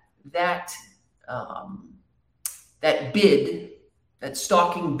that bid, that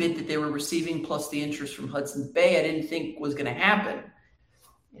stalking bid that they were receiving, plus the interest from Hudson's Bay, I didn't think was going to happen.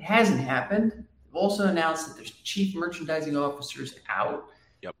 It hasn't happened. They've also announced that there's chief merchandising officers out.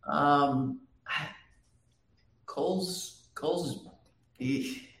 Yep. Kohl's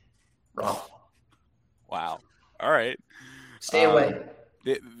is rough. Wow. All right. Stay away.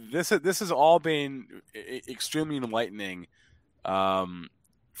 This has all been extremely enlightening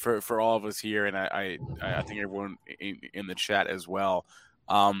for all of us here, and I think everyone in the chat as well.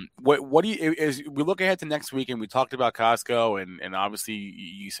 What do you, as we look ahead to next week, and we talked about Costco, and obviously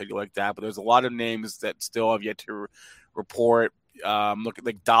you said you like that, but there's a lot of names that still have yet to report. Look at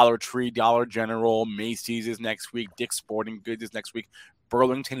like Dollar Tree, Dollar General, Macy's is next week, Dick's Sporting Goods is next week,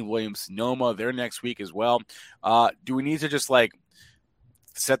 Burlington, Williams-Sonoma, they're next week as well. Do we need to just like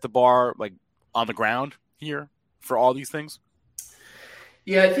set the bar like on the ground here for all these things?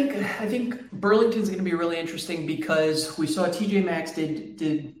 Yeah, I think Burlington's going to be really interesting because we saw TJ Maxx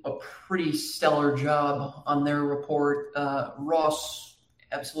did a pretty stellar job on their report. Ross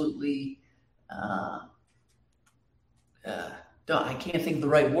absolutely I can't think of the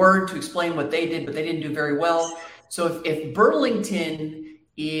right word to explain what they did, but they didn't do very well. So if Burlington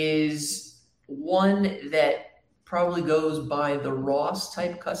is one that probably goes by the Ross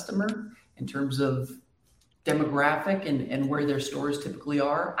type customer in terms of demographic and where their stores typically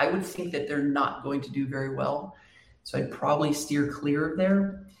are, I would think that they're not going to do very well. So I'd probably steer clear of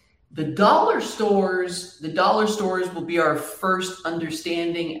there. The dollar stores will be our first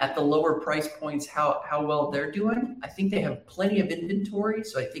understanding at the lower price points how well they're doing. I think they have plenty of inventory.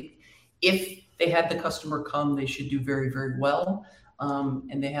 So I think if they had the customer come, they should do very, very well.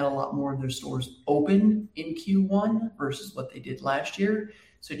 And they had a lot more of their stores open in Q1 versus what they did last year.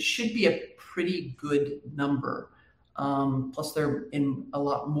 So it should be a pretty good number. Plus they're in a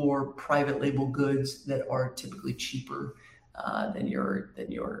lot more private label goods that are typically cheaper than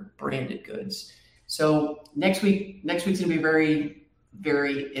your branded goods. So next week's gonna be very,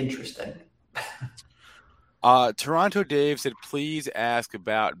 very interesting. Toronto Dave said, please ask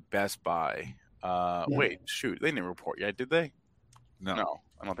about Best Buy. Wait, shoot, they didn't report yet, did they? No,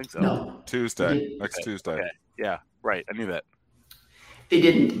 I don't think so. No. Tuesday, next Tuesday. Okay. Yeah, right. I knew that. They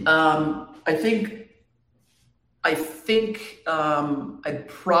didn't. I think I'd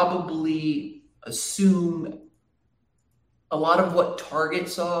probably assume a lot of what Target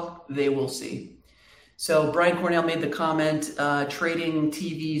saw, they will see. So Brian Cornell made the comment, trading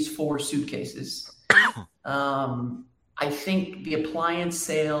TVs for suitcases. I think the appliance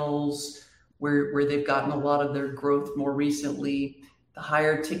sales, where they've gotten a lot of their growth more recently, the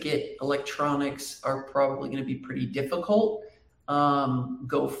higher ticket electronics are probably going to be pretty difficult.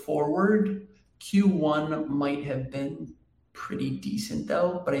 Go forward, Q1 might have been pretty decent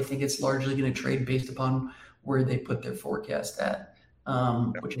though, but I think it's largely going to trade based upon where they put their forecast at,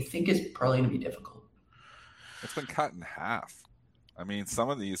 which I think is probably going to be difficult. It's been cut in half. I mean, some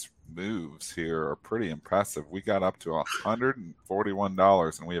of these moves here are pretty impressive. We got up to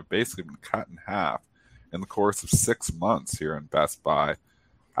 $141, and we have basically been cut in half. in the course of 6 months here in Best Buy.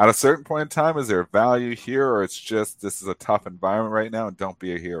 At a certain point in time, is there value here, or it's just this is a tough environment right now and don't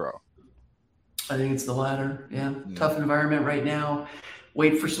be a hero? I think it's the latter. Yeah. Tough environment right now.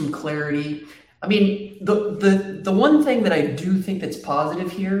 Wait for some clarity. I mean, the one thing that I do think that's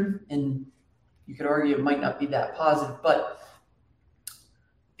positive here, and you could argue it might not be that positive, but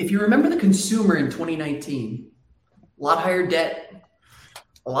if you remember the consumer in 2019, a lot higher debt,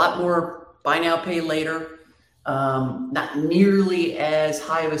 a lot more buy now, pay later, not nearly as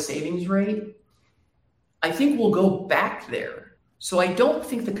high of a savings rate. I think we'll go back there. So I don't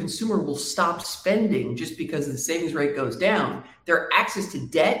think the consumer will stop spending just because the savings rate goes down. Their access to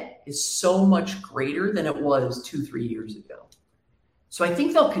debt is so much greater than it was 2-3 years ago. So I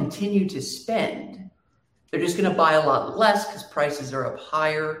think they'll continue to spend. They're just going to buy a lot less because prices are up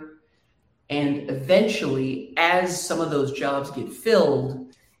higher. And eventually, as some of those jobs get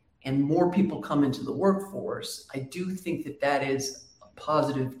filled and more people come into the workforce, I do think that that is a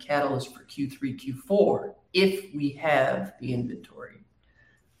positive catalyst for Q3, Q4, if we have the inventory.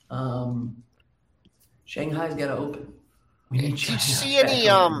 Shanghai's got to open. Do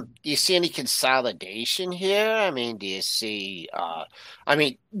you see any consolidation here? I mean, do you see?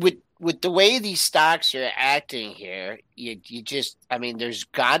 With the way these stocks are acting here, you just, I mean, there's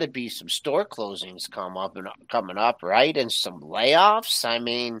got to be some store closings coming up, right? And some layoffs. I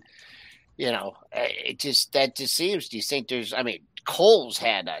mean, that just seems. Do you think there's? I mean, Kohl's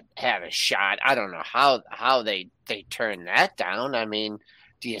had a shot. I don't know how they turned that down. I mean,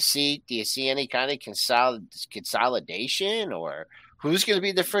 do you see any kind of consolidation, or who's going to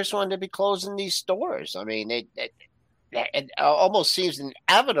be the first one to be closing these stores? I mean, it almost seems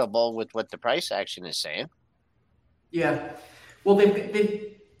inevitable with what the price action is saying. Yeah, well,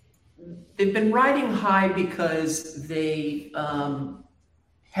 they've been riding high because they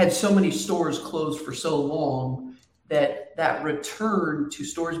had so many stores closed for so long that return to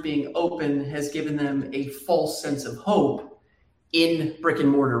stores being open has given them a false sense of hope in brick and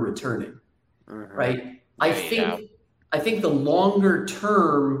mortar returning, right? I think the longer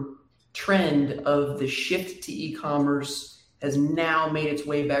term trend of the shift to e-commerce has now made its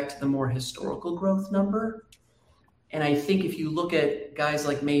way back to the more historical growth number. And I think if you look at guys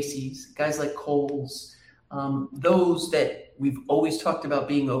like Macy's, guys like Kohl's, those that we've always talked about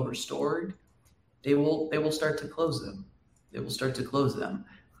being overstored, they will start to close them. They will start to close them.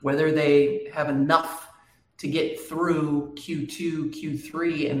 Whether they have enough to get through Q2,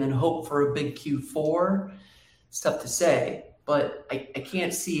 Q3, and then hope for a big Q4, it's tough to say. But I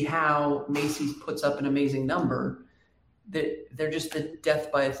can't see how Macy's puts up an amazing number. They're just the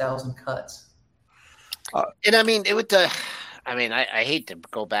death by 1,000 cuts. And I mean, I hate to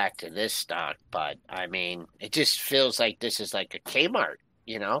go back to this stock, but I mean, it just feels like this is like a Kmart,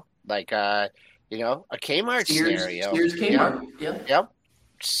 like a Kmart scenario. Sears Kmart, yeah. Yep.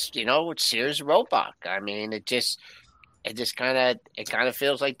 Sears Roebuck. I mean, it kind of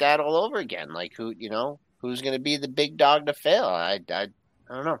feels like that all over again. Like who's going to be the big dog to fail? I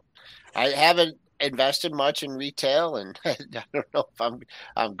don't know. I haven't invested much in retail, and I don't know if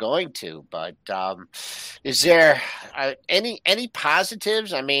I'm going to. But is there any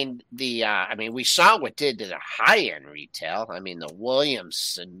positives? I mean, we saw what did to the high end retail. I mean, the Williams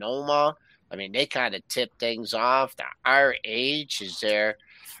Sonoma. I mean, they kind of tipped things off. The RH. Is there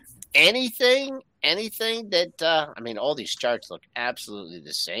anything that all these charts look absolutely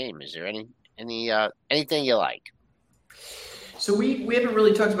the same. Is there anything you like? So we haven't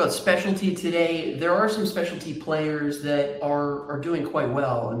really talked about specialty today. There are some specialty players that are doing quite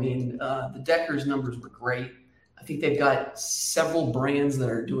well. I mean, the Deckers numbers were great. I think they've got several brands that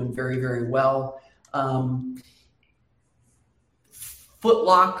are doing very, very well. Foot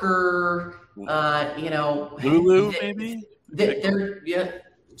Locker, Lulu, maybe?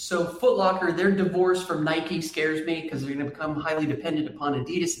 So Foot Locker, their divorce from Nike scares me because they're going to become highly dependent upon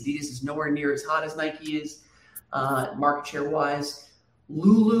Adidas. Adidas is nowhere near as hot as Nike is, market share wise.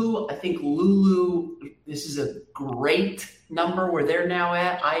 Lulu, I think this is a great number where they're now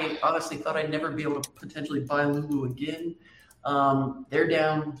at. I honestly thought I'd never be able to potentially buy Lulu again. They're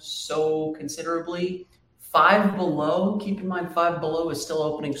down so considerably. Five Below, keep in mind, Five Below is still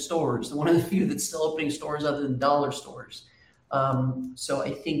opening stores. One of the few that's still opening stores other than dollar stores. So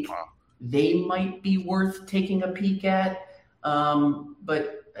I think they might be worth taking a peek at.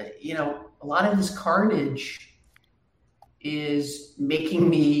 But a lot of this carnage is making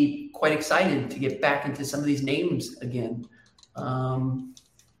me quite excited to get back into some of these names again.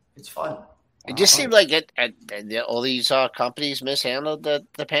 It's fun. It just seemed like all these companies mishandled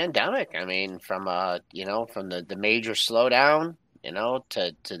the pandemic. I mean, from the major slowdown,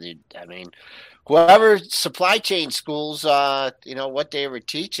 to the, whoever supply chain schools, what they were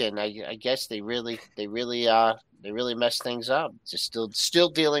teaching, I guess they really messed things up. Just still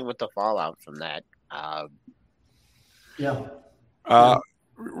dealing with the fallout from that.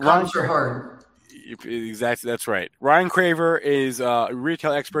 Comps are hard. Exactly, that's right. Ryan Craver is a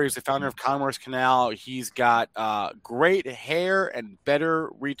retail expert. He's the founder of Commerce Canal. He's got great hair and better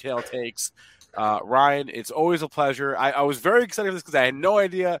retail takes. Ryan, it's always a pleasure. I was very excited for this because I had no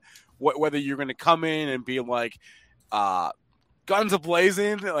idea whether you're going to come in and be like guns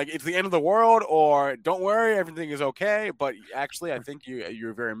ablazing, like it's the end of the world, or don't worry, everything is okay. But actually, I think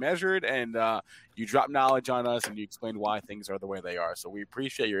you're very measured, and you drop knowledge on us, and you explain why things are the way they are. So we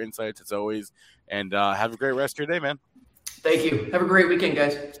appreciate your insights as always, and have a great rest of your day, man. Thank you. Have a great weekend,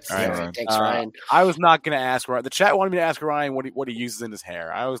 guys. All right, Ryan. Thanks, Ryan. I was not going to ask Ryan. The chat wanted me to ask Ryan what he uses in his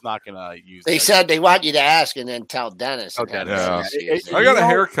hair. I was not going to use. They said they want you to ask and then tell Dennis. Oh, Dennis. Yeah. I got a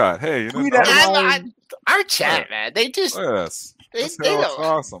haircut. Hey, our chat, man. They just. Yes. This hair looks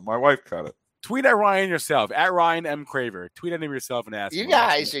awesome. My wife cut it. Tweet at Ryan yourself, at Ryan M. Craver. Tweet at him yourself and ask. You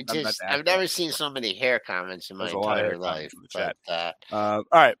guys are just. I've never seen so many hair comments in my entire life. All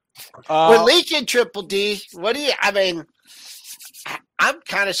right. We're leaking, Triple D. What do you? I mean, I'm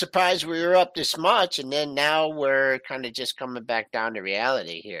kind of surprised we were up this much, and then now we're kind of just coming back down to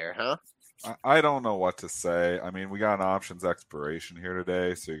reality here, huh? I don't know what to say. I mean, we got an options expiration here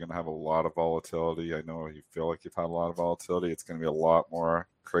today, so you're going to have a lot of volatility. I know you feel like you've had a lot of volatility. It's going to be a lot more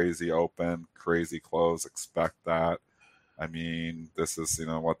crazy open, crazy close. Expect that. I mean, this is,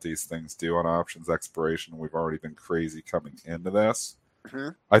 what these things do on options expiration. We've already been crazy coming into this. Mm-hmm.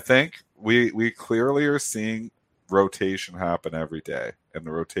 I think we clearly are seeing rotation happen every day, and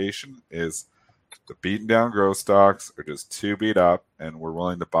the rotation is the beaten down growth stocks are just too beat up, and we're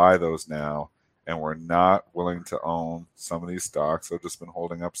willing to buy those now, and we're not willing to own some of these stocks that have just been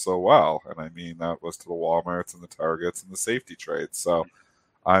holding up so well. And I mean, that was to the Walmarts and the Targets and the safety trades. So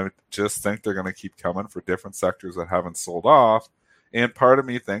I just think they're going to keep coming for different sectors that haven't sold off. And part of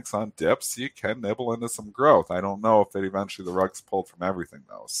me thinks on dips, you can nibble into some growth. I don't know if eventually the rug's pulled from everything,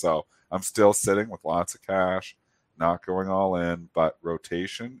 though. So I'm still sitting with lots of cash, not going all in, but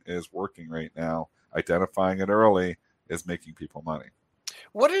rotation is working right now. Identifying it early is making people money.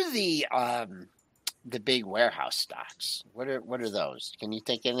 What are the big warehouse stocks? What are those? Can you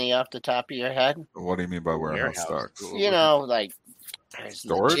think any off the top of your head? What do you mean by warehouse stocks? Like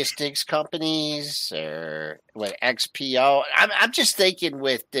logistics companies or what XPO. I'm just thinking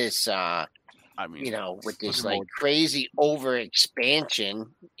with this. With this like crazy over expansion.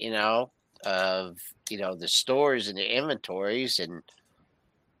 Of the stores and the inventories, and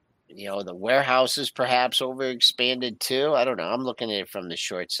the warehouses perhaps overexpanded too. I don't know. I'm looking at it from the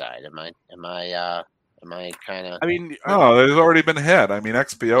short side. Am I kind of? I mean, there's already been hit. I mean,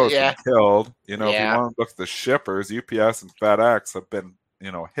 XPO has been killed. If you want to look at the shippers, UPS and FedEx have been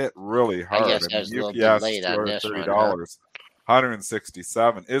hit really hard. I guess UPS is $230,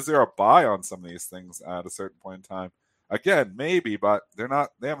 $167. Is there a buy on some of these things at a certain point in time? Again, maybe, but they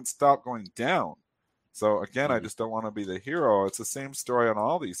haven't stopped going down. So again, I just don't want to be the hero. It's the same story on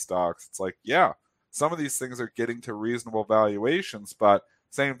all these stocks. It's like, some of these things are getting to reasonable valuations, but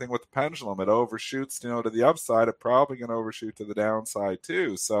same thing with the pendulum. It overshoots, to the upside. It probably going to overshoot to the downside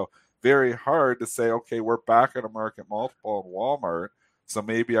too. So very hard to say, okay, we're back at a market multiple in Walmart, so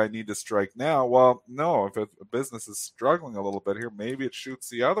maybe I need to strike now. Well, no, if a business is struggling a little bit here, maybe it shoots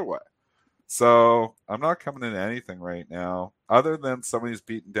the other way. So I'm not coming into anything right now other than some of these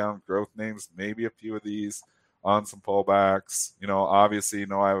beaten down growth names, maybe a few of these on some pullbacks. Obviously,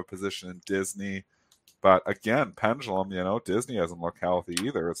 I have a position in Disney. But again, pendulum, Disney doesn't look healthy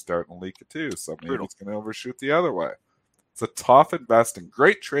either. It's starting to leak it too. So maybe it's going to overshoot the other way. It's a tough investing,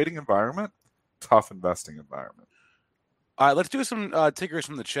 great trading environment, tough investing environment. All right, let's do some tickers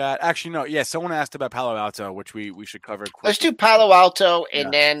from the chat. Actually, no. Yeah, someone asked about Palo Alto, which we should cover quickly. Let's do Palo Alto,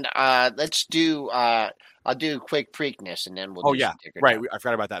 and then let's do I'll do quick Preakness, and then we'll do some ticker right. I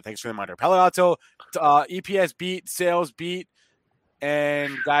forgot about that. Thanks for the reminder. Palo Alto, EPS beat, sales beat,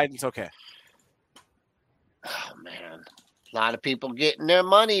 and guidance okay. Oh, man. A lot of people getting their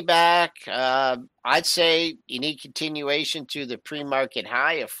money back. I'd say you need continuation to the pre-market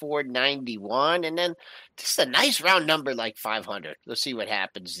high of 491, and then just a nice round number like 500. Let's see what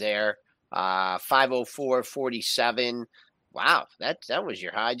happens there. 504.47. Wow, that was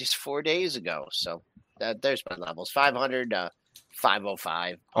your high just 4 days ago. So there's my levels. 500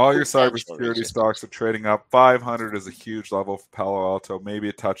 505. All your cybersecurity stocks are trading up. 500 is a huge level for Palo Alto. Maybe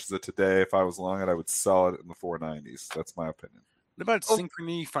it touches it today. If I was long it, I would sell it in the 490s. That's my opinion. What about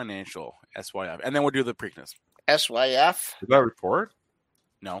Synchrony Financial, SYF? And then we'll do the Preakness. SYF? Did that report?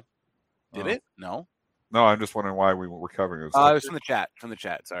 No. Did it? No. No, I'm just wondering why we were covering it. It was from the chat. From the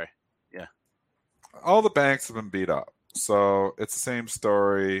chat. Sorry. Yeah. All the banks have been beat up. So it's the same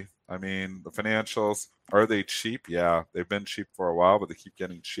story. I mean, the financials, are they cheap? Yeah, they've been cheap for a while, but they keep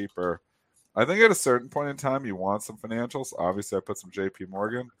getting cheaper. I think at a certain point in time, you want some financials. Obviously, I put some JP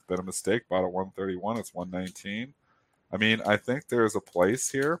Morgan. It's been a mistake. Bought at 131. It's 119. I mean, I think there's a place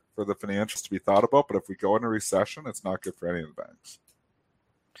here for the financials to be thought about, but if we go into recession, it's not good for any of the banks.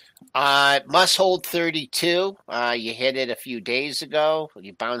 Must hold 32. You hit it a few days ago.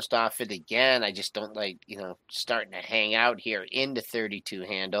 You bounced off it again. I just don't like, starting to hang out here in the 32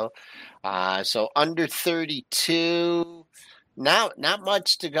 handle. So under 32, not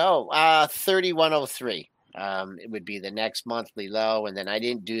much to go. 3103. It would be the next monthly low. And then I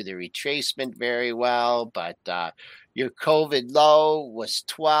didn't do the retracement very well, but your COVID low was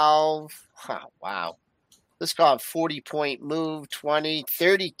 12. Wow. Let's call it 40-point move, 20,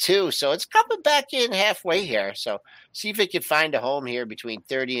 32. So it's coming back in halfway here. So see if it can find a home here between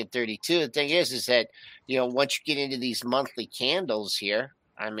 30 and 32. The thing is that, once you get into these monthly candles here,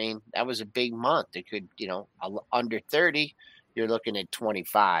 I mean, that was a big month. It could, under 30, you're looking at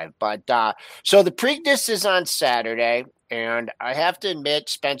 25. But so the Preakness is on Saturday. And I have to admit,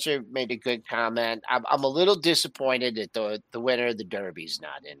 Spencer made a good comment. I'm a little disappointed that the winner of the Derby's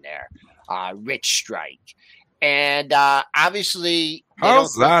not in there, Rich Strike. And obviously,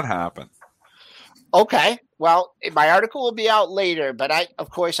 how's that happen? Okay, well, my article will be out later, but I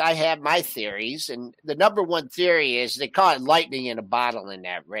have my theories. And the number one theory is they caught lightning in a bottle in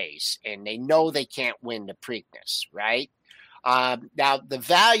that race, and they know they can't win the Preakness, right? Now, the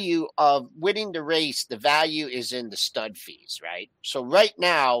value of winning the race, the value is in the stud fees, right? So right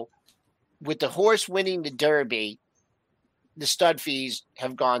now, with the horse winning the Derby, the stud fees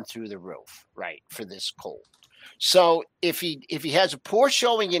have gone through the roof, right, for this colt. So if he has a poor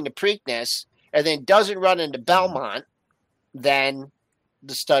showing in the Preakness and then doesn't run into Belmont, then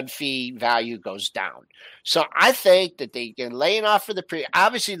the stud fee value goes down. So I think that they can lay it off for the Preakness.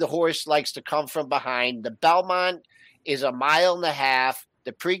 Obviously, the horse likes to come from behind. The Belmont is 1.5 miles.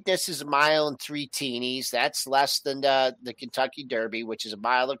 The Preakness is 1.3 miles. That's less than the Kentucky Derby, which is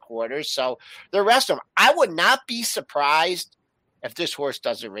 1.25 miles. So the rest of them, I would not be surprised if this horse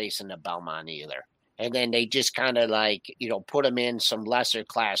doesn't race in the Belmont either. And then they just kind of put him in some lesser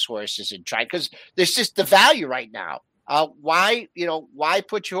class horses and try, because there's just the value right now. Why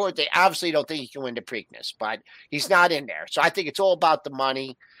put your horse? They obviously don't think he can win the Preakness, but he's not in there. So I think it's all about the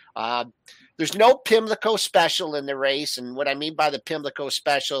money. There's no Pimlico special in the race. And what I mean by the Pimlico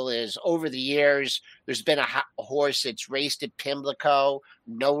special is over the years, there's been a horse that's raced at Pimlico,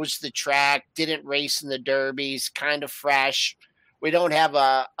 knows the track, didn't race in the Derbies, kind of fresh. We don't have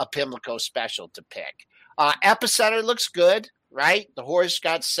a Pimlico special to pick. Epicenter looks good, right? The horse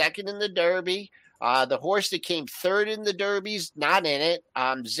got second in the Derby. The horse that came third in the Derby's not in it,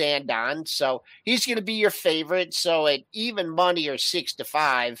 Zandon. So he's going to be your favorite. So at even money or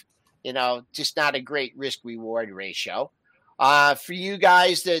 6-5, just not a great risk-reward ratio. For you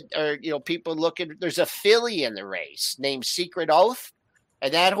guys that are, people looking, there's a filly in the race named Secret Oath,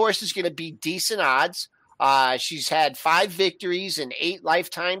 and that horse is going to be decent odds. She's had 5 victories and 8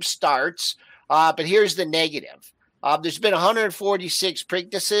 lifetime starts. But here's the negative. There's been 146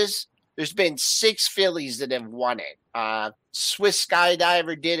 Preaknesses. There's been 6 fillies that have won it. Swiss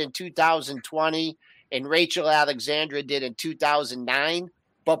Skydiver did in 2020, and Rachel Alexandra did in 2009.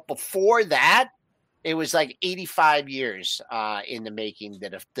 But before that, it was like 85 years in the making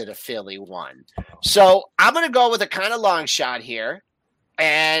that a filly won. So I'm going to go with a kind of long shot here.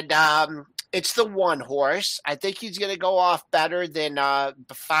 And it's the one horse. I think he's going to go off better than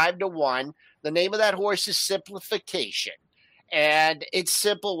 5-1. The name of that horse is Simplification. And it's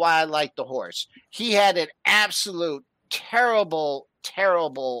simple why I like the horse. He had an absolute terrible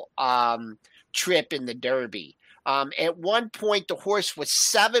trip in the Derby. At one point, the horse was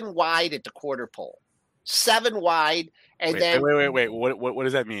 7 wide at the quarter pole. 7 wide. And wait. What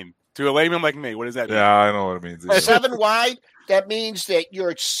does that mean? To a layman like me, what does that mean? Yeah, I know what it means. 7 wide, that means that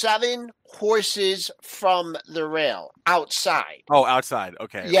you're 7 horses from the rail outside. Oh, outside.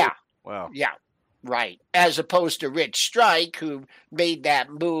 Okay. Yeah. Wow. Yeah. Right. As opposed to Rich Strike, who made that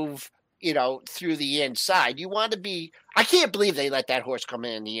move, through the inside. You want to be – I can't believe they let that horse come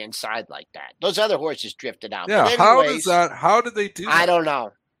in the inside like that. Those other horses drifted out. Yeah, anyways, how did they do that? I don't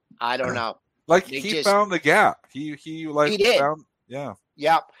know. He found the gap. He did. Found – yeah.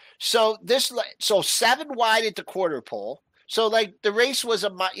 Yep. So 7 wide at the quarter pole. So like the race was a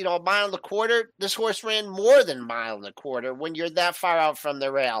mile and a quarter. This horse ran more than a mile and a quarter when you're that far out from the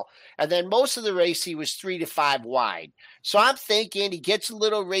rail. And then most of the race, he was 3 to 5 wide. So I'm thinking he gets a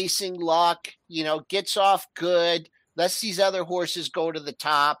little racing luck, gets off good, lets these other horses go to the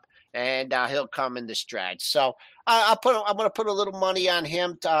top, and he'll come in the stretch. So I'm going to put a little money on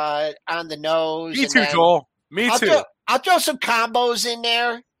him on the nose. Me too, Joel. Me too. I'll throw some combos in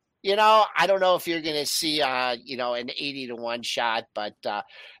there. I don't know if you're going to see, an 80 to 1 shot, but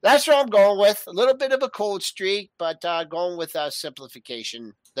that's what I'm going with. A little bit of a cold streak, but going with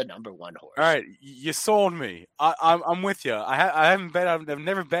simplification, the number 1 horse. All right, you sold me. I'm with you. I haven't bet. I've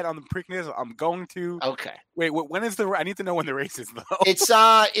never bet on the Preakness. I'm going to. Okay. Wait, when is I need to know when the race is though.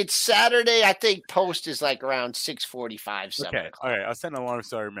 It's Saturday. I think post is like around 6:45. Okay. All right. I'll send an alarm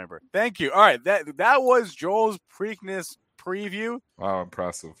so I remember. Thank you. All right. That was Joel's Preakness preview. Wow,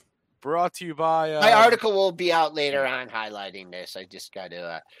 impressive. Brought to you by my article will be out later on highlighting this. I just got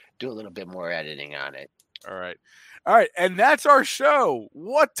to do a little bit more editing on it. All right, and that's our show.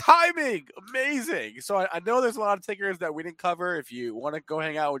 What timing! Amazing. So I know there's a lot of tickers that we didn't cover. If you want to go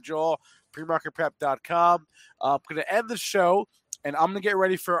hang out with Joel, premarketprep.com. I'm going to end the show, and I'm going to get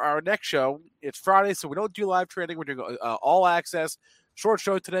ready for our next show. It's Friday, so we don't do live trading. We're doing all access. Short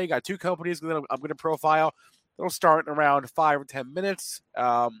show today. Got 2 companies that I'm going to profile. It'll start in around 5 or 10 minutes.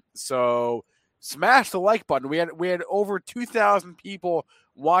 So smash the like button. We had over 2,000 people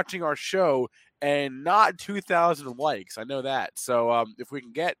watching our show and not 2,000 likes. I know that. So if we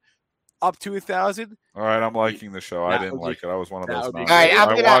can get up to 1,000. All right, I'm liking the show. I didn't like it. I was one of those. All right,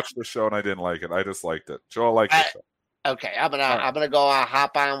 I watched the show and I didn't like it. I just liked it. Joel liked the show. Okay, I'm gonna go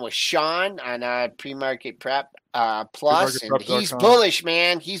hop on with Sean on Pre-Market Prep Plus, and he's bullish,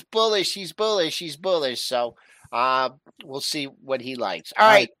 man. He's bullish. So we'll see what he likes. All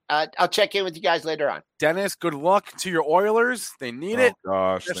right. I'll check in with you guys later on. Dennis, good luck to your Oilers. They need it.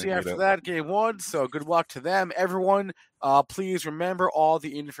 Gosh, especially after that game 1. So good luck to them. Everyone, please remember all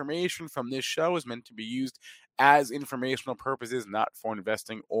the information from this show is meant to be used as informational purposes, not for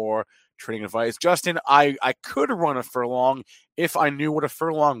investing or trading advice. Justin, I could run a furlong if I knew what a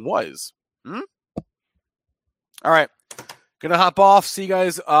furlong was. All right. Gonna hop off. See you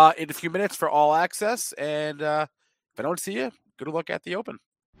guys in a few minutes for all access. And if I don't see you, good luck at the Open.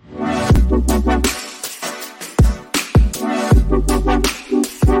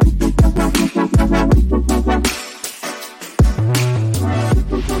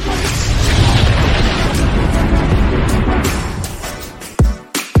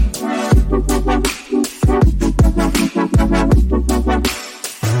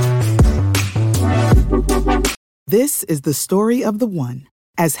 This is the story of the one.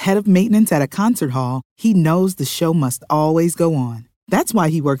 As head of maintenance at a concert hall, he knows the show must always go on. That's why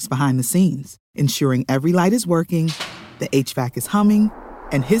he works behind the scenes, ensuring every light is working, the HVAC is humming,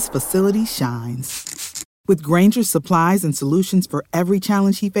 and his facility shines. With Grainger's supplies and solutions for every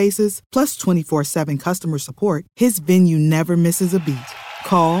challenge he faces, plus 24/7 customer support, his venue never misses a beat.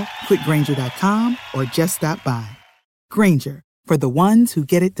 Call quickgrainger.com or just stop by. Grainger, for the ones who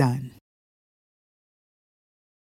get it done.